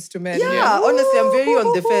for boys to men. Yeah, honestly, I'm very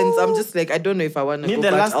on the fence. I'm just like, I don't know if I want to go, the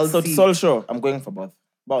but last I'll see. Soul show, I'm going for both.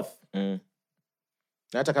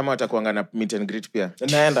 Hata kama watakuanga na meet and greet pia.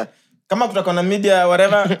 Naenda. Kama kutakuwa na media,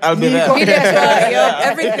 whatever, I'll be there. Media,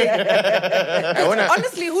 everything.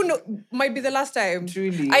 Honestly, might be the last time.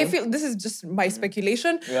 Truly. I feel this is just my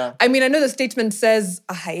speculation. Yeah. I mean, I know the statement says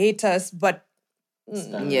a hiatus, but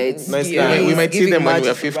it's we might see them when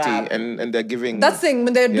we're 50 and they're giving. That's thing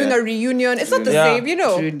when they're doing a reunion. It's not the same, you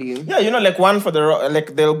know. Truly. Yeah, you know, like one for the road,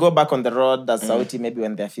 like they'll go back on the road as Saudi maybe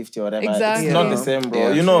when they're 50 or whatever. Exactly. It's not the same, bro.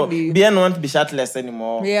 Yeah, you know, truly. BN won't be shirtless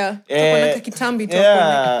anymore. Yeah. Yeah,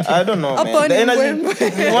 I don't know, man. The energy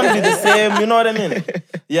won't be the same. You know what I mean?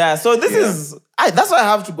 Yeah. So this is. That's why I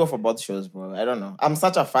have to go for both shows, bro. I don't know. I'm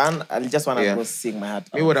such a fan. I just want to go sing my heart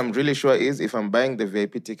out. Me, what I'm really sure is if I'm buying the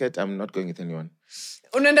VIP ticket, I'm not going with anyone.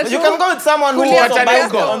 You can go with someone who also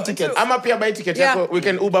buys their own tickets. I'm up here buy ticket. Yeah. We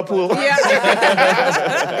can Uber pool. Yeah.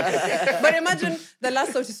 But imagine the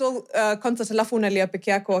last Sauti Sol concert, alafu unalia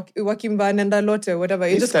peke yako wakimba nenda lote, whatever.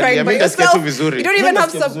 You're just crying by yourself. You don't even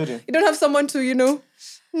have you don't have someone to, you know.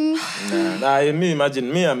 Nah, me imagine.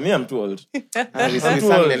 Me, I'm too old. We sang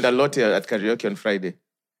Nenda Lote at karaoke on Friday.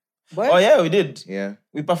 What? Oh yeah, we did. Yeah.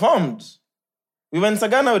 We performed. We went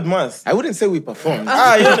Sagana with Mas. I wouldn't say we performed.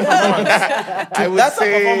 You did a performance. That's a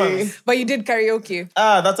performance. But you did karaoke.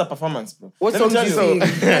 That's a performance, bro. What song did you sing? We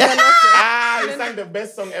sang the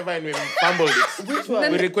best song ever and we fumbled it. Which one?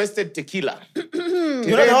 We requested Tequila. You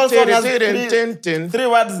know the whole song has three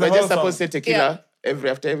words. We're just supposed to say Tequila. Yeah.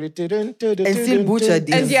 After every And still butchered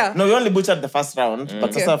it. And yeah. No, we only butchered the first round.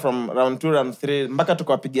 But sasa from round 2, round 3, mpaka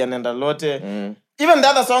tukawapigia Nenda Lote. Even the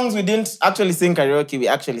other songs we didn't actually sing karaoke, we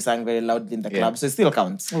actually sang very loudly in the club, so it still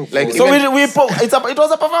counts. Like so it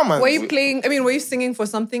was a performance. Were you playing? I mean, were you singing for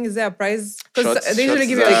something? Is there a prize? Because they usually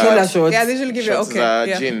give you tequila shots. Yeah, they usually give you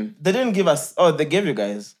okay. Gin. They didn't give us. Oh, they gave you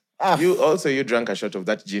guys. You drank a shot of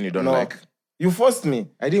that gin you don't like. You forced me.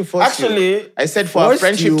 I didn't force you. I said for our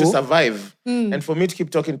friendship to survive and for me to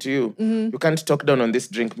keep talking to you, you can't talk down on this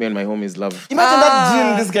drink me and my homies love. Imagine that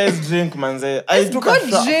gin this guy's drink, manze. I took a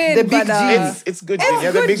shot. Gin, the big gin. It's good gin.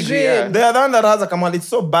 Yeah, the big gin. Yeah. The other one that has a Kamal, it's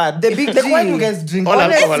so bad. The big gin. Why do you guys drink all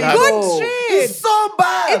alcohol? It's good gin. It's so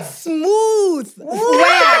bad. It's smooth.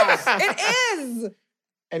 Wow. It is.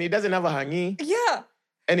 And it doesn't have a hangi. Yeah.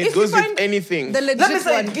 And it goes with anything. The legit Let me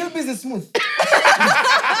say, one. Gilbis is smooth.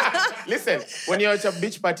 Listen, when you're at a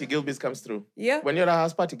beach party, Gilbis comes through. Yeah. When you're at a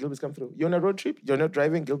house party, Gilbis comes through. You're on a road trip, you're not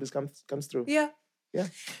driving, Gilbis comes through. Yeah. Yeah.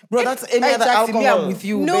 Bro, that's any other alcohol. I'm with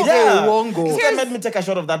you. No. Yeah. Won't go. This guy made me take a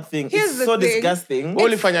shot of that thing. Here's It's the so thing. disgusting.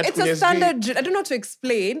 It's a standard gin. I don't know how to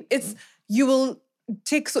explain. It's you'll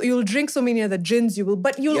drink so many other gins,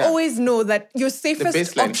 but you'll always know that your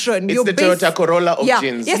safest option. It's your the Toyota Corolla of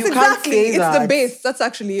gins. Yes, You exactly. can't say It's that. the base. That's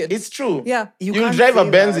actually it. It's true. Yeah. You'll drive a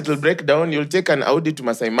Benz, it'll break down. You'll take an Audi to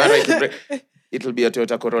Masai Mara, it'll be a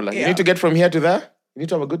Toyota Corolla. Yeah. You need to get from here to there. You need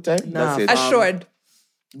to have a good time. Nah, That's it. Assured.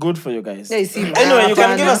 Good for you guys. Yeah, you see, Anyway, you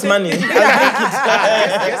can give us money.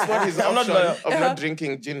 Guess what his I'm not option loyal. of not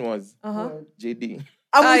drinking gin was? JD.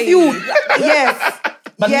 I'm with you. Yes.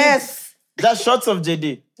 Yes. Just shots of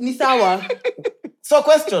JD. Nisawa. So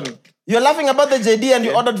question. You're laughing about the JD and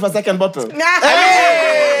you ordered for second bottle.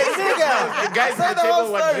 Hey, The guys at the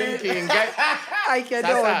table were drinking. I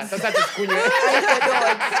cannot. Sasa tusikunywe.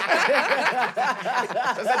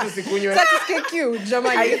 Sasa tusikunywe. That is KQ,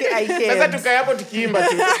 Jamani. I Sasa can't. tukae hapo tukiimba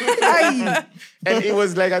tu. Aye. And it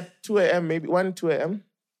was like at 2 a.m. maybe 2 a.m.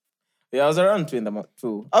 Yeah, I was around 2 in the morning.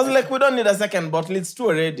 2. I was like, we don't need a second bottle. It's 2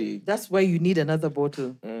 already. That's why you need another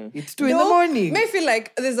bottle. It's 2 in the morning. May feel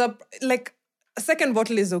like there's a second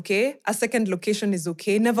bottle is okay. A second location is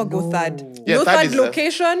okay. Never go third. Yeah, no third third is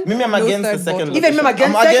location. Maybe I'm no against third the second bottle. location. Even I'm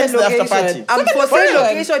against second the after location. party. I'm for Second second bottle.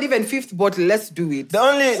 location, even fifth bottle. Let's do it. The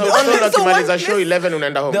only So so Lucky one is a show place- 11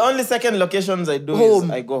 unaenda home. the only second locations I do Home.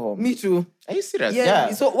 is I go home. Me too. Are you serious?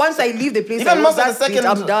 Yeah. So once I leave the place, I Even know most of the that's it, second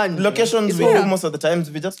I'm done. locations It's we home. do most of the times,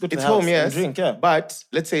 we just go to It's the house home, yes. and drink. Yeah. But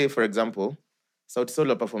let's say, for example, South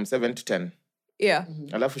Solo performs 7 to 10. Yeah.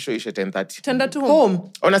 Alafu show ishe 10:30. Tender to home.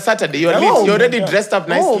 Home. On a Saturday, you're Home. lit. You're already Yeah. dressed up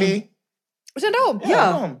nicely. Tender home.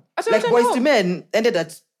 Yeah. home. I said Like tender Boys home. to Men ended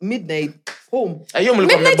at midnight. Home. Ayo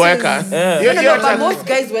mlikuwa Midnight mmeboeka. is- Yeah. You're- No, you're but just- most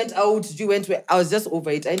guys went out. You went where I was just over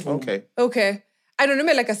it. I went home. Okay. Okay. I don't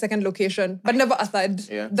know, like a second location, but never a third.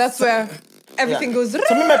 Yeah. That's where everything goes.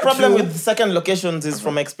 So me, my problem with second locations is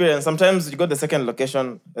from experience. Sometimes you go to the second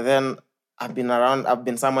location, then I've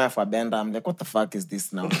been somewhere for a bender. I'm like, what the fuck is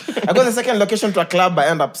this now? I go to the second location to a club, I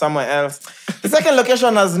end up somewhere else. The second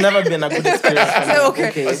location has never been a good experience for me.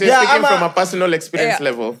 Okay. So you're Yeah, speaking I'm from a personal experience Yeah.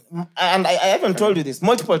 level. And I haven't told you this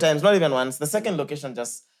multiple times, not even once. The second location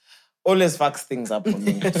just always fucks things up for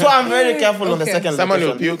me. So I'm very careful on the Okay. second Someone will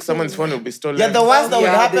location. puke, someone's phone will be stolen. Yeah, the worst that would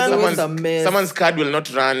Yeah, there's happen. always a mess. Someone's card will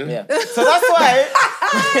not run. Yeah. So that's why.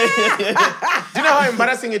 Do you know how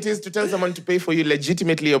embarrassing it is to tell someone to pay for you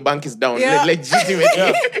legitimately your bank is down? Yeah.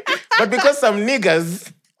 Legitimately. But because some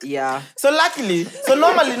niggas... Yeah. So luckily,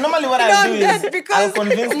 normally what I Not do that is because I'll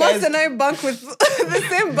convince Moss guys. and I bank with the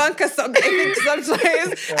same banker sometimes,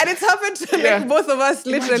 and it's happened to like both of us.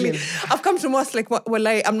 Literally, I've come to Moss like, well,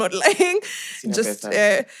 I'm not lying. Just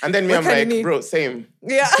and then me, I'm like, bro, same.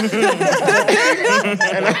 yeah,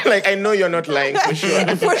 And I'm like, I know you're not lying for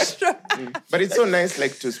sure. for sure. But it's so nice,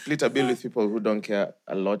 like, to split a bill with people who don't care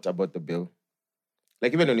a lot about the bill.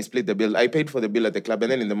 Like, even when we split the bill, I paid for the bill at the club,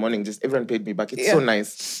 and then in the morning, just everyone paid me back. It's so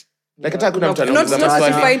nice. Like, hata hakuna mtu anauliza not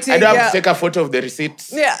maswali. fighting, I don't have yeah. to take a photo of the receipt.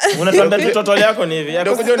 Yeah, Unatuambia tu total yako ni hivi.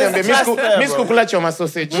 Ndio kuja uniambie, Trust there, mi bro. sikukula choma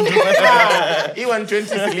sausage. Hii 120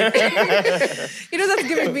 slip. you know that's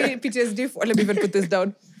giving me PTSD. Let me even put this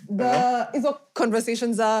down. These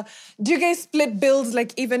conversations are, do you guys split bills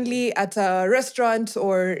like evenly at a restaurant,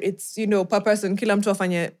 or it's, per person, kila mtu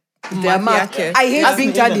afanye Their math math. yake? I hate That's being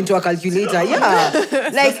even. turned into a calculator. Yeah.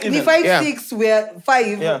 Like the 5, Yeah. 6, where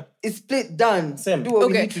 5 Yeah. is split, done. Same. Do what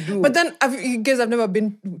we Okay, need to do. but then you guys have never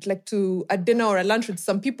been like to a dinner or a lunch with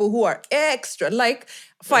some people who are extra. Like,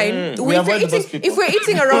 fine, We avoid those people. if we're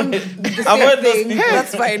eating around the same Avoid those thing, people.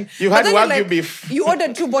 that's fine. You But had then you're Wagyu beef. You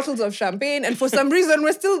ordered 2 bottles of champagne, and for some reason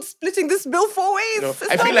we're still splitting this bill 4 ways. No, It's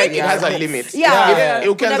I not feel like it making has a sense. limit. Yeah. If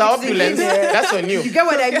ukianza Kuna opulence, vitu zingine. that's on you. You get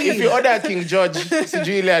what I mean? If you order a King George,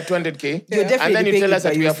 sijui ile at 200k, You're and then definitely you tell paying us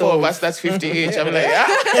that by we are 4 of yourself. us, that's 50 each. I'm like,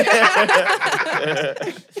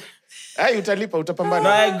 utalipa, utapambana. No,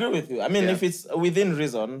 I agree with you. I mean, if it's within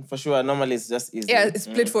reason, for sure, normally it's just easy. Yeah, it's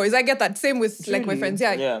split 4 ways. I get that. Same with like my friends.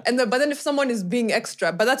 Yeah. Yeah. But then if someone is being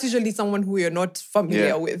extra, but that's usually someone who you're not familiar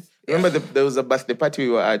Yeah. with. Remember there was a birthday party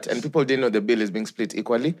we were at, and people didn't know the bill is being split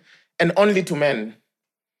equally, and only to men.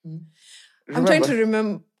 I'm trying to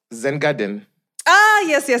remember. Zen Garden.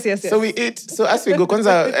 Yes. So we eat. So as we go,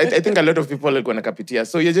 kwanza, I think a lot of people like wanakapitia.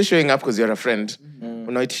 So you're just showing up because you're a friend.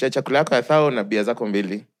 Unaitisha chakula yako ya thao na bia zako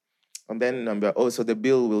mbili. And then number, so the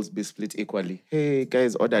bill will be split equally. Hey,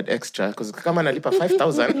 guys ordered extra because kama nalipa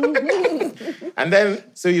 5,000. And then,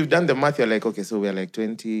 so you've done the math. You're like, okay, so we're like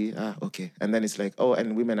 20. Okay. And then it's like,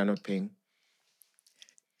 and women are not paying.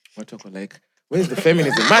 What wako like? Where's the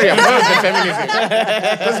feminism? Mariam, where's the feminism?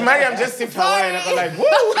 Because Mariam just sipped her wine and I'm like, woo!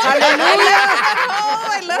 I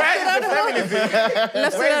left Where it is at the home. feminism?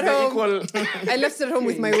 Left it Where is at the home. equal? I left it at home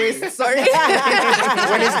with my waist. Sorry.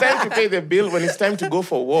 When it's time to pay the bill, when it's time to go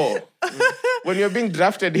for war, when you're being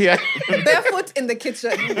drafted here, Barefoot in the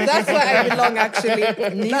kitchen. That's where I belong, actually.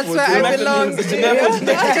 That's where I belong.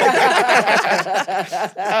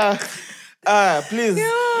 Please,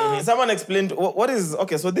 someone explain what is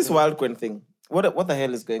okay. So this wild coin thing, what the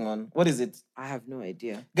hell is going on? What is it? I have no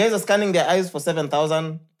idea. Guys are scanning their eyes for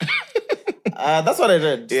 7,000. That's what I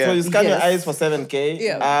read. Yeah. So you scan your Yes. eyes for 7K.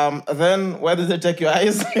 Yeah. Then where did they take your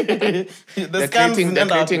eyes? They're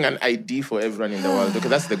creating an ID for everyone in the world. Okay,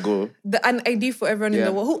 that's the goal. An ID for everyone in Yeah.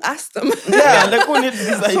 the world. Who asked them? Yeah, like who needs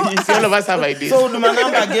this ID? See, all of us have IDs. So do my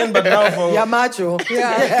number again, but now for Yeah, macho.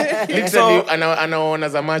 yeah. Literally, anaona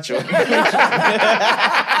za macho.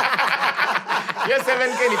 Your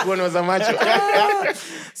 7K ni kuona za macho.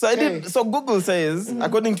 So I did. So Google says,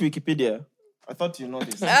 according to Wikipedia, I thought you know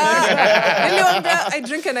this. Really, I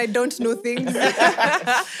drink and I don't know things.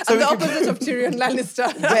 I'm the opposite of Tyrion Lannister.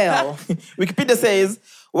 Well, Wikipedia says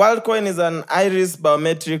WorldCoin is an iris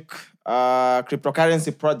biometric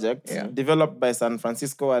cryptocurrency project developed by San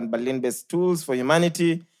Francisco and Berlin-based Tools for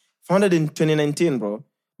Humanity, founded in 2019, bro,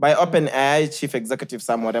 by OpenAI chief executive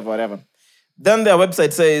Sam whatever. Then their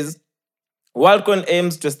website says, WorldCoin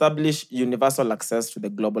aims to establish universal access to the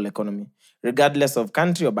global economy, regardless of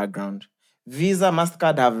country or background. Visa,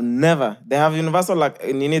 MasterCard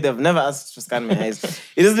they've never asked to scan my eyes.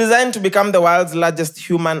 It is designed to become the world's largest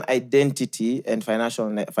human identity and financial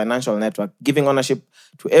network, giving ownership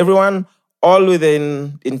to everyone, all with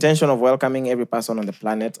the intention of welcoming every person on the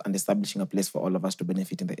planet and establishing a place for all of us to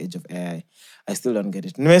benefit in the age of AI. I still don't get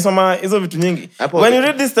it. When you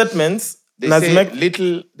read these statements, they say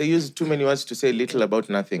little. They use too many words to say little about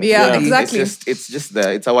nothing. Yeah, exactly. It's just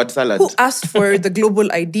there. It's a word salad. Who asked for the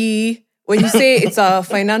global ID? When you say it's a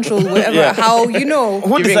financial whatever, how you know?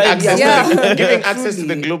 Who Giving decides? giving access to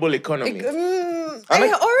the global economy.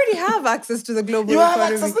 I already have access to the global You economy.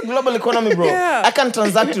 have access to the global economy, bro. Yeah. I can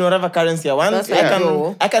transact in whatever currency I want. That's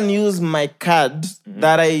right, I can use my card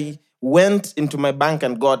that I went into my bank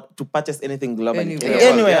and got to purchase anything globally.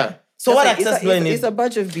 Anywhere. Yeah. So what access do I need? It's a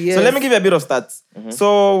bunch of BS. So let me give you a bit of stats.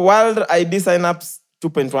 So world ID signups,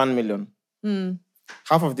 2.1 million.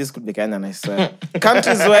 Half of this could be Kenyan, I swear.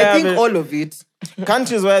 Countries where I think all of it.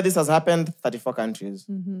 Countries where this has happened, 34 countries.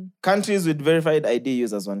 Countries with verified ID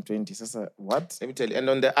users, 120. So, what? Let me tell you. And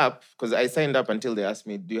on the app, because I signed up until they asked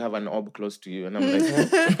me, do you have an orb close to you? And I'm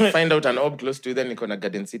like, find out an orb close to you, then you can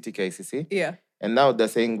Garden City KICC. Yeah. And now they're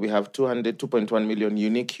saying we have 2.1 million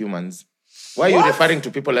unique humans. Why are you referring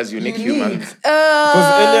to people as unique humans?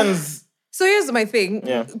 Because aliens... So here's my thing.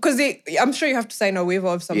 Yeah. Because I'm sure you have to sign a waiver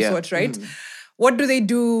of some sort, right? What do they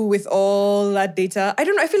do with all that data? I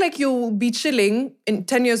don't know. I feel like you'll be chilling in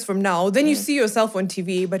 10 years from now. Then you see yourself on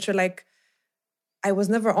TV, but you're like, I was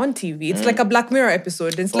never on TV. It's like a Black Mirror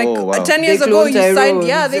episode. It's like wow. 10 years They ago, cloned you Tyrone. signed...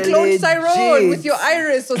 Yeah, they cloned Legit. Tyrone with your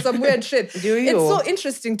iris or some weird shit. Do you? It's so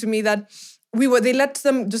interesting to me that they let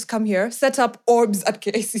them just come here, set up orbs at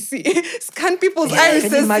KICC, scan people's irises.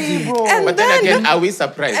 Can you imagine, bro? And But then again, are we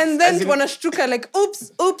surprised? and then As in, Wanashtuka, like,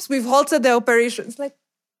 oops, we've halted the operation. It's like,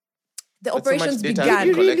 the but so much operations data began. has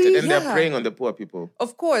been collected, and Yeah. they're preying on the poor people.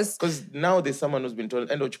 Of course, Because now there's someone who's been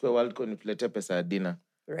told, endo uchukue WorldCoin upilete pesa ya dinner.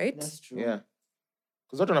 right? That's true. Yeah.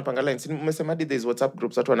 Because watu wanapanga lines. Mmesema hadi there's WhatsApp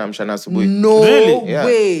groups watu wanaamshana asubuhi. No Really? Yeah.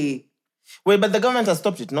 way. Wait, but the government has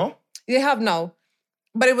stopped it, no? They have now.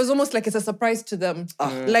 But it was almost like it's a surprise to them.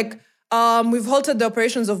 Like, we've halted the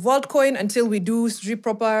operations of WorldCoin until we do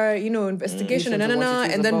proper, investigation Of what it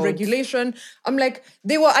is and then about. regulation. I'm like,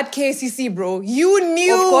 they were at KCC, bro. You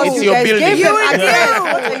knew. Of course, It's you your guys building. gave them You access. knew.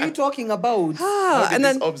 What are you talking about? How did and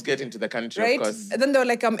these then, orbs get into the country, right? of course? And then they were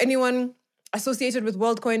like, anyone associated with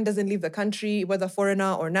WorldCoin doesn't leave the country, whether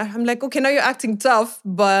foreigner or not. I'm like, okay, now you're acting tough,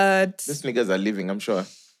 but... These niggas are living, I'm sure.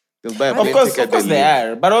 They'll buy a Of plane course ticket, they leave.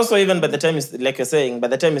 are. But also, even by the time, like you're saying, by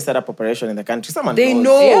the time you set up operation in the country, someone They knows.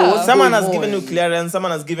 know. Yeah. what's Someone going has given on. you clearance,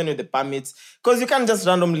 someone has given you the permits. Because you can't just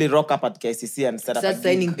randomly rock up at KCC and set up Start a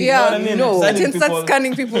signing gig. people. Yeah, You know what I mean? No. Signing and start people.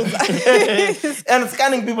 scanning people's eyes. And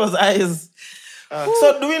scanning people's eyes.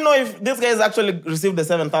 So do we know if these guys actually received the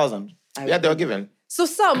 7,000? Yeah, they were given. So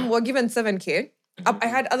some were given 7K. I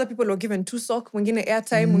had other people who were given 2 sock, wengine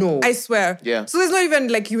airtime. No. I swear. Yeah. So there's not even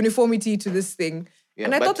like uniformity to this thing. Yeah,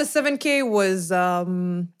 and I but- thought the 7K was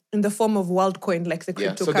in the form of WorldCoin, like the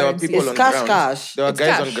Yeah, cryptocurrency. so there were people It's on cash, ground. cash. There were It's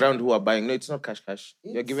guys cash. on ground who are buying. No, it's not cash.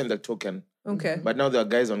 You're given the token. Okay. But now there are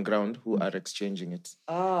guys on ground who are exchanging it.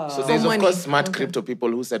 Ah. So there's, money. of course, smart Okay. crypto people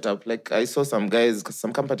who set up. Like, I saw some guys,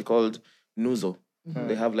 some company called Nuzo.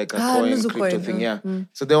 They have like a coin, Nuzo crypto coin, thing, yeah.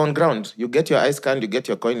 So they're on ground. You get your eye scanned, you get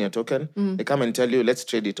your coin, your token. They come and tell you, let's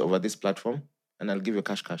trade it over this platform, and I'll give you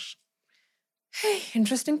cash.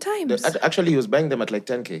 Interesting times. Actually, he was buying them at like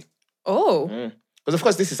 10K. Oh. Because, of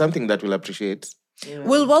course, this is something that we'll appreciate.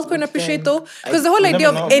 Will WorldCoin appreciate though? Because the whole idea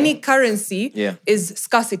of know, any currency Yeah. is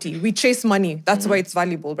scarcity. We chase money. That's why it's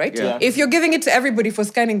valuable, right? Yeah. If you're giving it to everybody for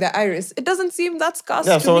scanning their iris, it doesn't seem that scarce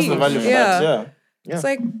Yeah, to so what's me. the value for yeah. that? Yeah. Yeah. It's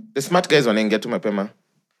like, The smart guys wanaingia tu mapema.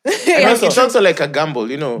 And also- it's also like a gamble,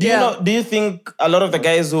 you know. Do you think a lot of the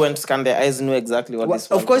guys who went to scan their eyes knew exactly what this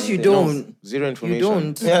was? Of course you don't. Zero information. You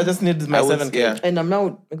don't. Yeah, I just need my I would- 7K. yeah. And I'm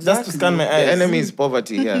now Just to scan my eyes. The enemy is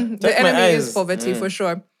poverty here. The Check my enemy is eyes. poverty for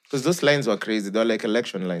sure. Because those lines were crazy. They were like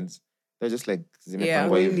election lines. They're just like Yeah.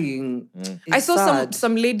 Really. I saw sad.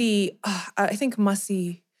 some lady, I think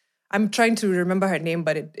Masi. I'm trying to remember her name,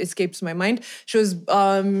 but it escapes my mind. She was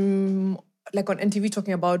like on NTV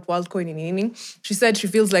talking about WorldCoin in evening. She said she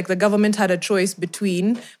feels like the government had a choice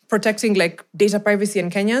between protecting like data privacy in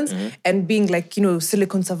Kenyans and being like, you know,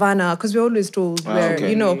 Silicon Savannah, because we're always told we're, okay.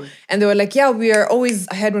 you know, and they were like, yeah, we are always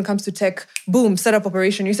ahead when it comes to tech. Boom, set up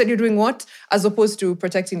operation. You said you're doing what? As opposed to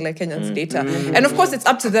protecting like Kenyans' data. And of course, it's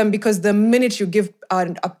up to them because the minute you give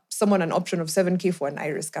someone an option of 7K for an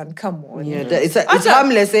iris scan, come on. Yeah, it's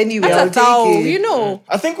harmless anyway. I'll That's a thou, take it. you know.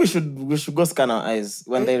 I think we should go scan our eyes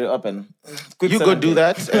when they reopen. Quick You go 7K. do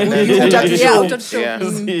that. And then You have to Yeah, show. out of show. Yeah.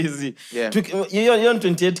 Easy. Yeah. You're on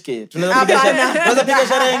 28K. Tunaweza piga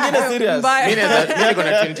sherehe ingine serious. Bye. Mimi niko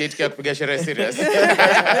na 28K kupiga sherehe serious.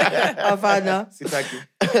 Hapana. Sitaki.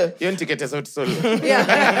 Hiyo ni tiketi ya Sauti Sol. Yeah.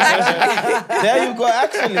 There you go.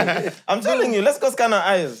 Actually, I'm telling you, let's go scan our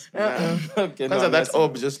eyes. Okay. Kwanza that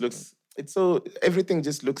orb just looks. It's so everything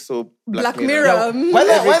just looks so Black Mirror. Why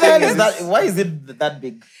the hell is that? Why is it that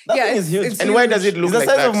big? That Yeah, thing is huge. it's And why does it look It's the like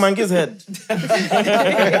size that? of monkey's head.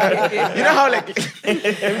 You know how like let me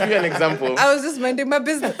give you an example. I was just minding my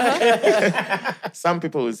business. Huh? Some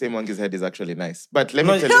people will say monkey's head is actually nice, but let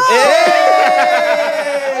me No, tell you.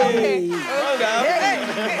 Okay.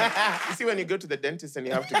 You see, when you go to the dentist and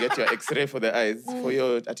you have to get your X-ray for the eyes, for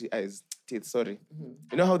your teeth. Sorry,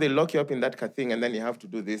 you know how they lock you up in that thing, and then you have to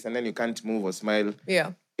do this, and then you can't move or smile.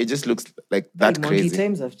 Yeah. It just looks like that Monkey crazy.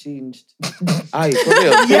 times have changed. Aye, for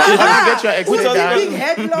real. How do you get your X-ray With the big done?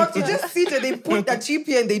 headlock, you just sit and they put the chip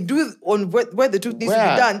here and they do on where the tooth needs to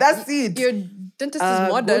Where? be done. That's it. Your dentist is Go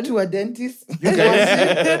modern. to a dentist. You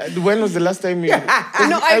guys, when was the last time you?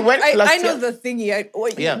 No, I last know year. the thingy.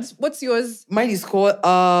 Yeah. What's yours? Mine is called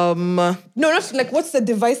No, not like what's the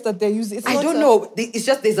device that they're using? It's I not don't a- know. It's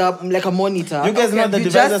just there's like a monitor. You guys know the You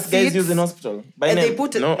devices just guys sit use in hospital by and name. they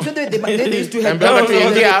put No. so they used to have Remember to they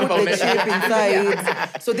ingia put the hapa, chip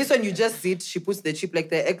inside. So this one you just sit. She puts the chip like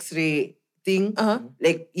the X-ray thing.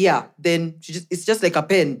 Like then it's just like a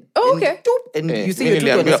pen. Oh, And okay. doop, and you see your tooth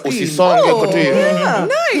on the Niliambiwa screen. usisonge uko tu hivi.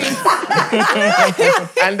 Nice.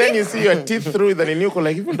 And then you see your teeth through the nini uko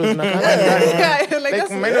like hivi ndo zinakaa. Yeah, like Like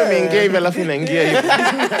that's meno imeingia hivi alafu inaingia hivi.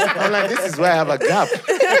 I'm like, this is why I have a gap.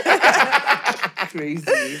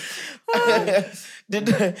 Crazy. Did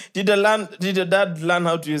your dad learn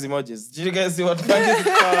how to use emojis? Did you guys see what Mangi's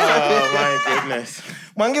Oh my goodness.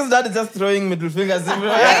 Mangi's dad is just throwing middle fingers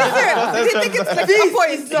everywhere. Did he think it's like a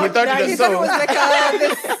point? He thought it was He thought it was like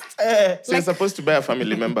this. So he's supposed to buy a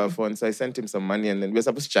family member a phone. So I sent him some money and then we're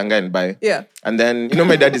supposed to changa and buy. Yeah. And then, you know,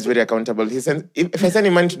 my dad is very accountable. He sends, if I send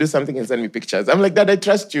him money to do something, he'll send me pictures. I'm like, Dad, I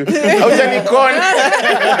trust you. So he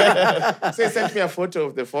sent me a photo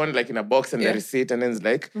of the phone, like in a box and the receipt. And then it's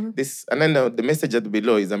like this. And then the message at the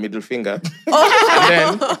below is a middle finger. And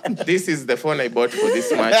then this is the phone I bought for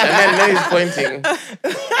this much. And then now he's pointing.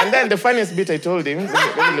 And then the funniest bit I told him,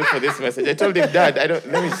 let me look for this message. I told him, Dad, let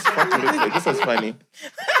me just fucking look for it. This was funny.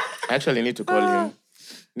 I actually need to call him.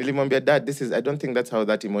 Nilimwambia, Dad, I don't think that's how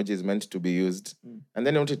that emoji is meant to be used. And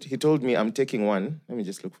then he told me, I'm taking one. Let me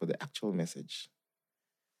just look for the actual message.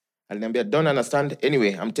 Aliniambia, don't understand.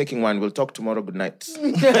 Anyway, I'm taking one. We'll talk tomorrow. Good night.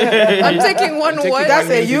 I'm taking one what? That's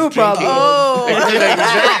a you problem. Oh.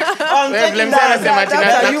 I'm taking that.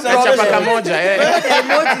 That's a you Nachapa problem. kamoja, eh.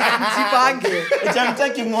 I'm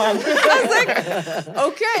taking one. I was like,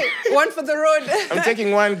 okay, one for the road. I'm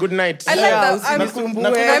taking one. Good night. I like that. I'm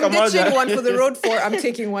Nakunywa ditching kamoja. one for the road for I'm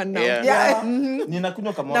taking one now. Yeah.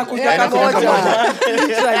 Ninakunywa kamoja. Nakunywa nakunywa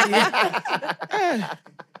Literally.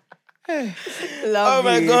 Oh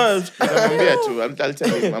my gosh. Nitamwambia tu. I'll tell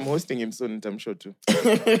him. I'm hosting him soon. I'm sure too.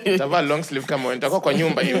 Tavaa long sleeve kama wewe. Nitakuwa kwa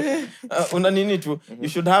nyumba hiyo. Una nini tu. You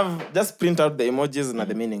should have just print out the emojis and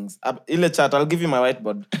the meanings. Ile chat, I'll give you my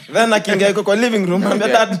whiteboard. Then akingia yuko kwa living room. Ambia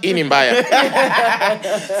dad. Hii ni mbaya.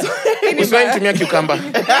 Usiwahi nitumia cucumber.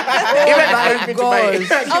 Even if you buy.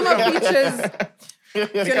 I'm a peaches.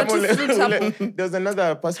 You're not too fruits up. There was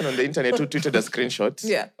another person on the internet who tweeted a screenshot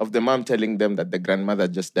of the mom telling them that the grandmother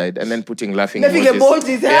just died and then putting laughing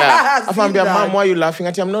emojis. Yeah. I'm like, Mom, why are you laughing?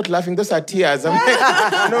 Ati, I'm not laughing. Those are tears. I'm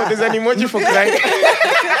like, no, there's an emoji for crying.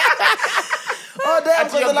 Oh, damn, Your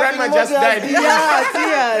 'cause the grandma laughing just emoji has- died.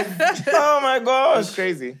 Yeah, tears. Oh my That's gosh.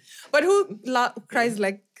 crazy. But who cries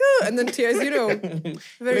like, "Gah," and then tears,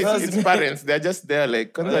 very It's parents. They're just there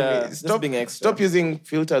like, Yeah, just stop being extra. Stop using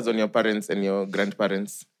filters on your parents and your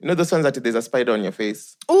grandparents. You know those ones that there's a spider on your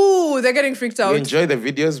face. Ooh, they're getting freaked You out. enjoy the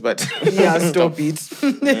videos, but Yeah, stop it.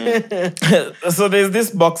 So there's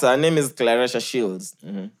this boxer, her name is Clarissa Shields,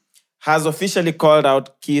 has officially called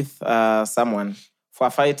out Keith someone for a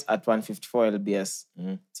fight at 154 LBS.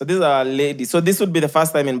 So these are ladies. So this would be the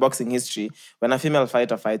first time in boxing history when a female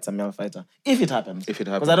fighter fights a male fighter. If it happens. If it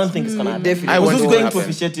happens. Because I don't think it's going to happen. Definitely. I want Who's it to going to happen.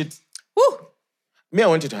 officiate it? Woo. me, I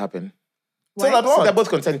want it to happen. So that So they're what? both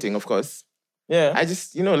consenting, of course. Yeah. I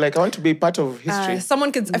just, I want to be part of history.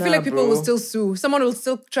 Someone can. I feel Nah, like people will bro. still sue. Someone will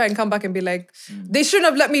still try and come back and be like, "They shouldn't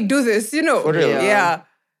have let me do this." For real? Yeah.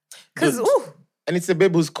 Because And it's the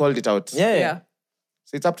babe who's called it out. yeah.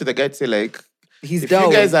 So it's up to the guy to say, like, He's if down.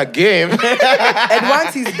 you guys are game, And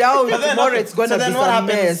once he's down, tomorrow it's gonna so be then what some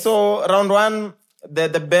happens? mess. So round one,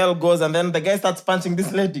 the bell goes and then the guy starts punching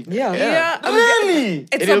this lady. Yeah. Yeah. Really?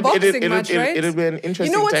 It's a boxing match, right? It'll be an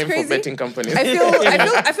interesting what's time crazy? for betting companies.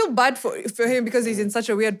 I feel bad for him because he's in such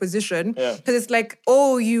a weird position. Yeah. Because it's like,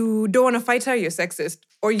 oh, you don't want to fight her, you're sexist,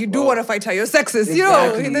 or you do want to fight her, you're sexist.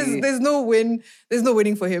 Exactly. There's no win. There's no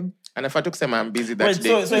winning for him. And if I took some, I'm busy that Wait,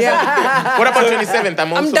 day. so if I, What about 27th?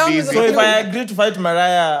 I'm also down with busy. so if I agree to fight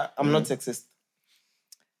Mariah, I'm not sexist.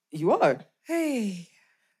 You are. Hey.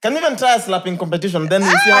 Can we even try a slapping competition? Then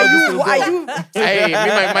we'll see how this will go. Are you? Hey, me,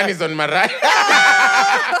 my money's on Mariah.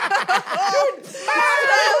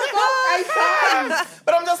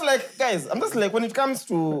 But I'm just like, guys, when it comes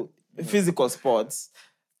to physical sports,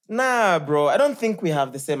 nah, bro, I don't think we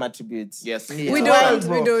have the same attributes. Yes. Yeah. We Wild, don't.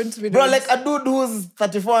 bro. We don't. We Bro, don't. like a dude who's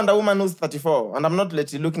 34 and a woman who's 34. And I'm not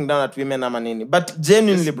literally looking down at women, Amanini. But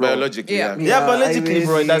genuinely, bro. Biologically, Yeah. yeah. Yeah, biologically,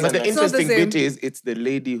 bro, it doesn't But the matter. It's not the interesting same. bit is it's the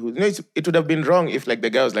lady who... it would have been wrong if like the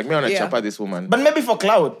guy was like, me, I want to Yeah. chopper this woman. But maybe for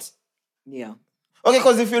clout. Yeah. Okay,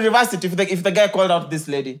 because if you reverse it, if the guy called out this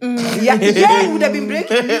lady. Yeah, it would have been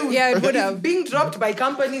breaking news. Yeah, it would have. Being dropped by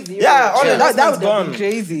companies. Yeah, all the that husbands would have gone. been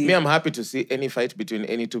crazy. Me, I'm happy to see any fight between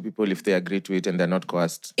any two people if they agree to it and they're not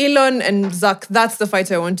coerced. Elon and Zach, that's the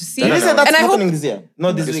fight I want to see. Did you say that's and I happening hope this year?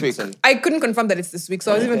 No, this week. week. Sorry. I couldn't confirm that it's this week,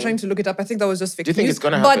 so I was even trying to look it up. I think that was just fake Do you think news. it's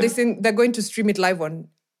gonna But happen? they're going to stream it live on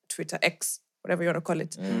Twitter, X, whatever you want to call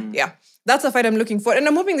it. Yeah, that's a fight I'm looking for, and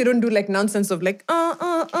I'm hoping they don't do like nonsense of like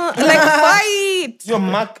like fight. Yo,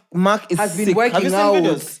 Mark is Has been sick. working Have you seen out.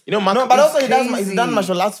 videos? Mark No, but is also he's crazy. done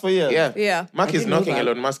martial arts for years. Yeah. Yeah. Mark is didn't know knocking that.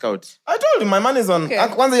 Elon Musk out. I told him my money is on. Okay.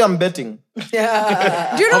 Kwanzaa, I'm betting.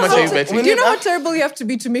 Yeah. Do you know How much are you betting? Do you know how terrible you have to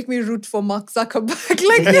be to make me root for Mark Zuckerberg?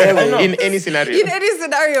 like In any scenario. in any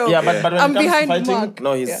scenario. Yeah, but when I'm it comes behind to fighting, Mark.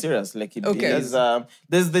 no, he's Yeah. serious. Like Okay. he's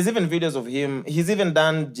there's even videos of him. He's even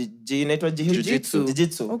done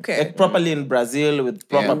jiu-jitsu. Okay. Like properly in Brazil with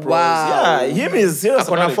proper Yeah. pros. Wow. Yeah, him is serious.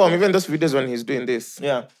 On about a form, it. even those videos when he's doing this.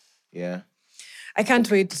 Yeah. Yeah. I can't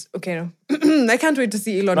wait. Okay, no. I can't wait to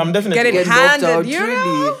see Elon I'm definitely get it Get knocked handed. out, You truly.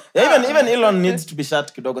 know? Yeah, even Elon needs to be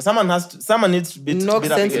shut kidogo. Someone needs to beat Knock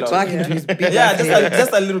beat up sense Elon. back into his big Yeah, ass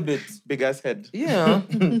just a little bit. Big ass head. Yeah.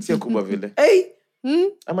 Sio kubwa vile. Hey.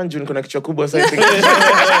 Ama June kuna kichwa kubwa so I think.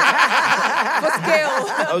 For scale.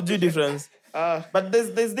 I'll do difference. But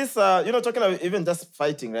there's this talking about even just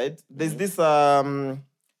fighting, right? There's this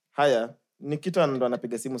haya Nikita ndo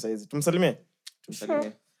anapiga simu saizi. Tumsalimie.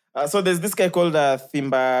 So there's this guy called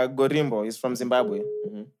Thimba Gorimbo. He's from Zimbabwe.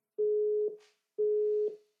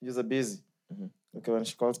 He's a busy. Okay, when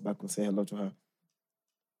she calls back, we'll say hello to her.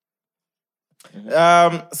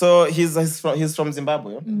 So he's from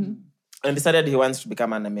Zimbabwe. And decided he wants to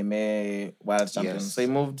become an MMA world champion. Yes. So he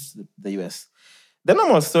moved to the US. The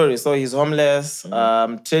normal story. So he's homeless,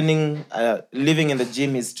 training, living in the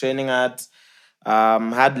gym he's training at.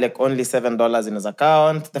 Had like only $7 in his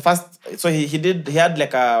account. So he had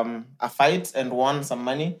like a fight and won some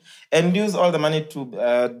money and used all the money to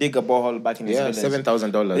dig a borehole back in his village.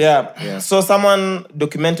 $7,000. Yeah. So someone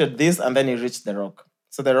documented this and then he reached The Rock.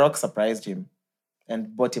 So The Rock surprised him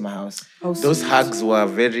and bought him a house. Those hugs were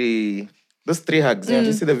very... Those 3 hugs. Did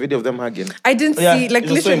you see the video of them hugging? I didn't Yeah, see, like it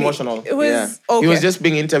was so literally. emotional. It was, Yeah. okay. He was just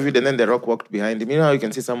being interviewed and then The Rock walked behind him. You know how you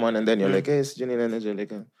can see someone and then you're like, hey, it's Jenny and you're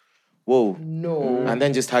like, whoa. No. And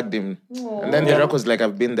then just hugged him. And then The Rock was like,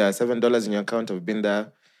 I've been there. $7 in your account. I've been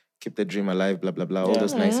there. Keep the dream alive, blah, blah, blah. All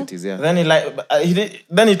those niceties, yeah. Then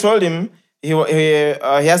he told him, he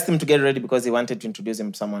asked him to get ready because he wanted to introduce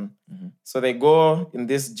him to someone. So they go in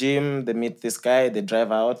this gym, they meet this guy, they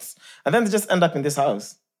drive out, and then they just end up in this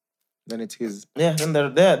house. Then it's his. Yeah, then they're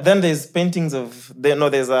there. Then there's paintings of,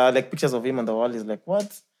 there's like pictures of him on the wall. He's like,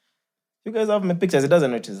 what? you guys have my pictures. He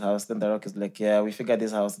doesn't reach his house. Then The Rock is like, yeah, we figured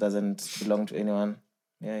this house doesn't belong to anyone.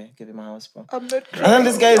 Yeah, give him a house, bro. I'm not And then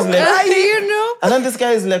this guy is like, You know? and then this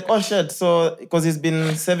guy is like, oh shit. So, because he's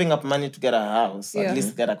been saving up money to get a house, Yeah. at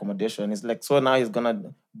least get accommodation. He's like, so now he's gonna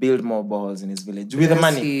build more boreholes in his village with the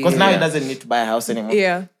money. Because now he doesn't need to buy a house anymore.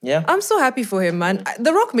 Yeah. Yeah. I'm so happy for him, man.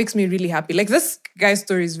 The Rock makes me really happy. Like, this guy's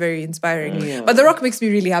story is very inspiring. But The Rock makes me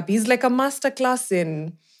really happy. He's like a masterclass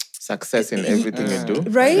in... Success in everything you do.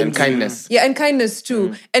 Right? And kindness. Yeah, and kindness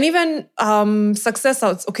too. And even success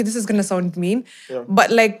out... Okay, this is going to sound mean.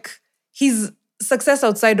 But like, he's success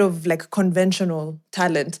outside of like conventional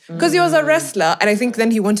talent. Because he was a wrestler. And I think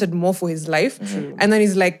then he wanted more for his life. And then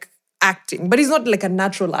he's like acting. But he's not like a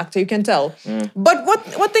natural actor, you can tell. But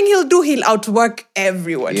what thing he'll do, he'll outwork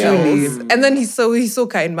everyone. Yeah. else. And then he's so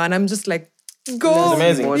kind, man. I'm just like, go. It's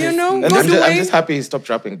amazing. You know? And Go I'm do just, I'm it. just happy he stopped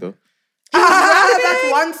rapping though. that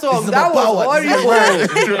one song. That was horrible.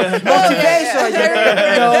 Motivation. No.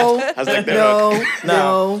 I was like, The Rock.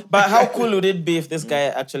 No. But how cool would it be if this guy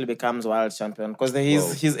actually becomes world champion? Because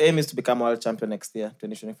his aim is to become world champion next year,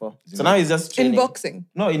 2024. So now he's just training. In boxing.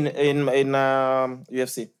 No, in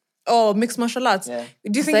UFC. Oh, mixed martial arts. Yeah.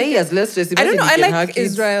 Do you think Say he has less stress. I don't know. I Imagine he can like hack it.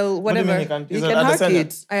 Israel, What do you whatever. mean he can't? He He's can an hack Adesanya.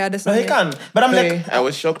 it. I No, understand. he can. But I'm like, Hey, I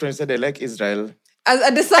was shocked when he said I like Israel.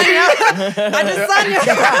 Adesanya. Adesanya.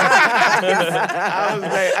 I was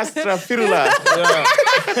like, Astaghfirullah.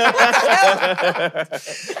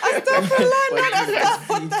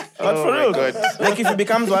 but for real, God. like if he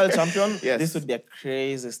becomes world champion, Yes. this would be a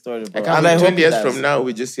crazy story, bro. I can't And I believe hope 20 he years does. from now,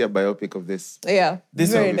 we just see a biopic of this. Yeah.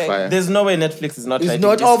 This Very will be nice. fire. There's no way Netflix is not It's writing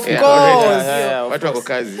not, this. of Yeah, course. already. Yeah, of Watu wako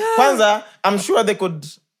kazi. Kwanza, I'm sure they could.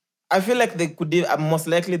 I feel like they could. Most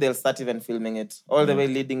likely, they'll start even filming it all the way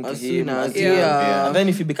leading to As him. soon as, Yeah. And then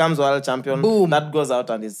if he becomes world champion, Boom. that goes out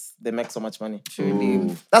and they make so much money.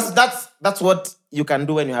 That's what you can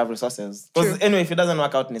do when you have resources. Because anyway, if it doesn't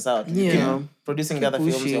work out, it's out. You Yeah. keep producing the other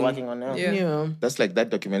films pushing. you're working on now. Yeah. Yeah. That's like that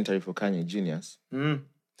documentary for Kanye, Genius.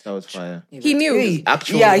 That was fire. He knew. Hey,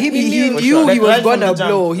 Actual- yeah, he He knew knew. he Like, was right from gonna the jump.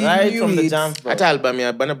 blow. He Right knew from the it. jump, bro. Hata album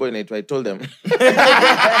ya Burna Boy inaitwa I told them. I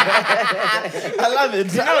love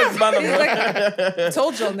it. You know it's Burna He's Boy. like,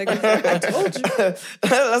 told you, nigga. I told you.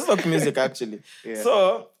 Let's talk music, actually.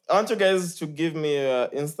 So, I want you guys to give me an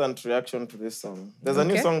instant reaction to this song. There's a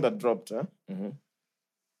new Okay. song that dropped, huh?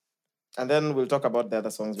 And then we'll talk about the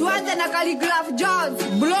other songs. we like. Tuanze na Calligraph Jones,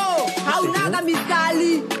 blow, haunaga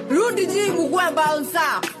mistari, rudi jibu kwe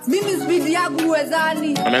bouncer, mimi speed yangu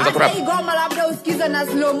uwezani. Ameanza kurap. Hata hii goma labda usikize na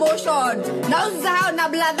slow motion, na usisahau na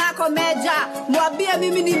bladhako meja, mwambie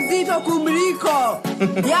mimi ni mzito kumliko.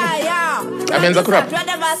 Yeah. Ameanza kurap.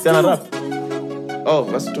 Twende verse Siana 2. Oh,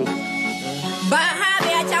 verse 2.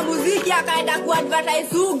 Bahame acha muziki akaenda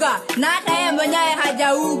kuadvertise uga, na hata yeye mwenyewe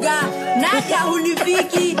hajauga, na hata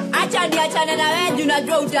hunifiki, acha niachane na wewe juu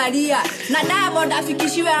najua utalia, na Diamond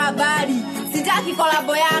afikishiwe habari, sitaki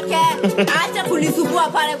kolabo yake, acha kunisubua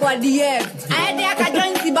pale kwa DM, aende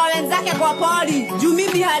akajoin siba wenzake kwa pori, juu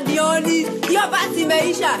mimi hadioni, hiyo basi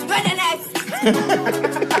imeisha, twende next.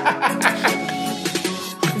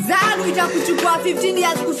 Zaru itakuchukua 15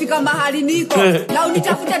 years kufika mahali niko na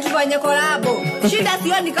unitafuta tufanye kolabo. Shida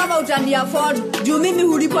sioni kama utani afford juu mimi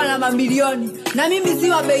hulipwa na mamilioni na mimi si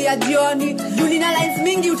wa bei ya jioni. Juu nina lines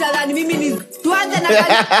mingi utadhani mimi ni tuanze na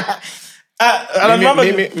I remember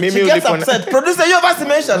Mimi she gets ulipona- upset. Producer, your verse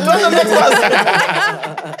mention. What's the next verse?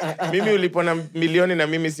 Mimi ulipona milioni na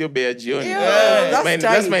mimi sio bei ya jioni. That's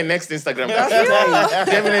That's tight. my next Instagram caption.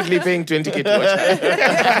 Definitely paying 20K to watch that.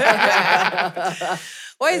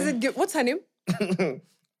 Why is it? What's her name?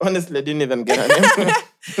 Honestly, I didn't even get her name.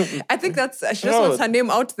 I think that's she just No. wants her name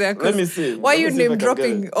out there. 'cause Let me see. Why are Let you me see if I name can get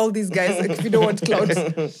dropping it. all these guys if you don't want clout?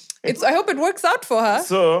 I hope it works out for her.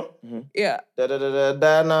 So, Yeah.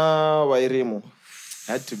 Diana Wairimu.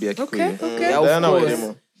 Had to be a Okay. Kikuyu. Okay. Yeah, of Diana course.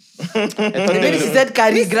 Wairimu. The minute she said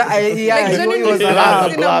calligraph, yeah, Like, I know genuinely it was like blabber,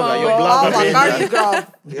 cinema. blabber, you're Oh, blabber. calligraph.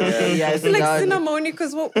 Okay, yeah, It's like cinnamony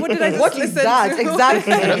because what did I just What is listen that? to?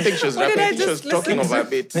 Exactly. I don't think she was What did rapping. I I think she was just talking listen over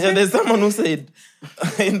a bit. Yeah, there's someone who said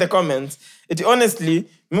in the comments, honestly,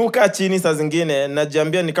 mi ukaa chini saa zingine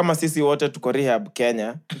najiambia ni kama sisi wote tuko rehab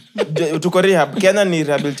Kenya. Tuko rehab. Kenya ni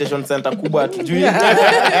rehabilitation center kubwa hatujui.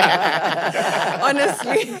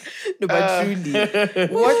 Honestly. No, but truly.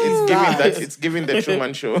 What is that? It's giving the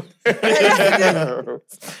Truman Show.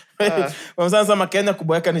 Wamsana sama Kenya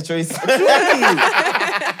kubweka ni choice.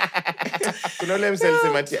 Kuna ule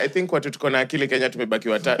msema ati, I think watu tuko na akili Kenya tumebaki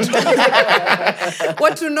watatu.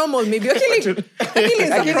 What to normal maybe. Akili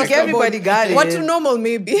is across the everybody board. got it. What to normal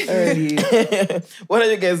maybe. What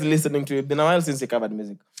are you guys listening to? It's been a while since you covered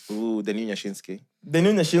music. Ooh, the new Nyashinsky. The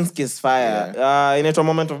new Nyashinsky is fire. In it, a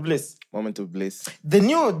Moment of Bliss. Moment of Bliss.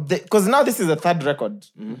 Because now this is the third record.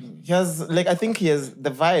 He has, I think he has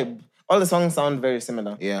the vibe. All the songs sound very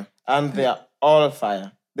similar. Yeah. And they are all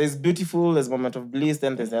fire. There's Beautiful, there's Moment of Bliss,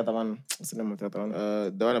 then there's the other one. What's the name of the other one?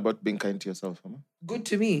 The one about being kind to yourself. Huh? Good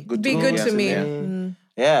to me. Be good to me.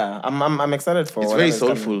 Yeah, I'm excited for it's very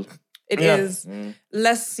soulful. It is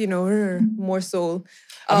less, more soul.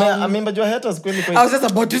 I mean, but your haters really I was just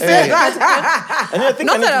about to say that. And I think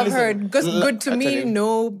Not I need that to I've listen. heard. Good to me,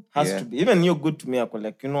 no. Has to be. Even you good to me, I could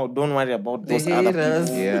don't worry about those The other haters.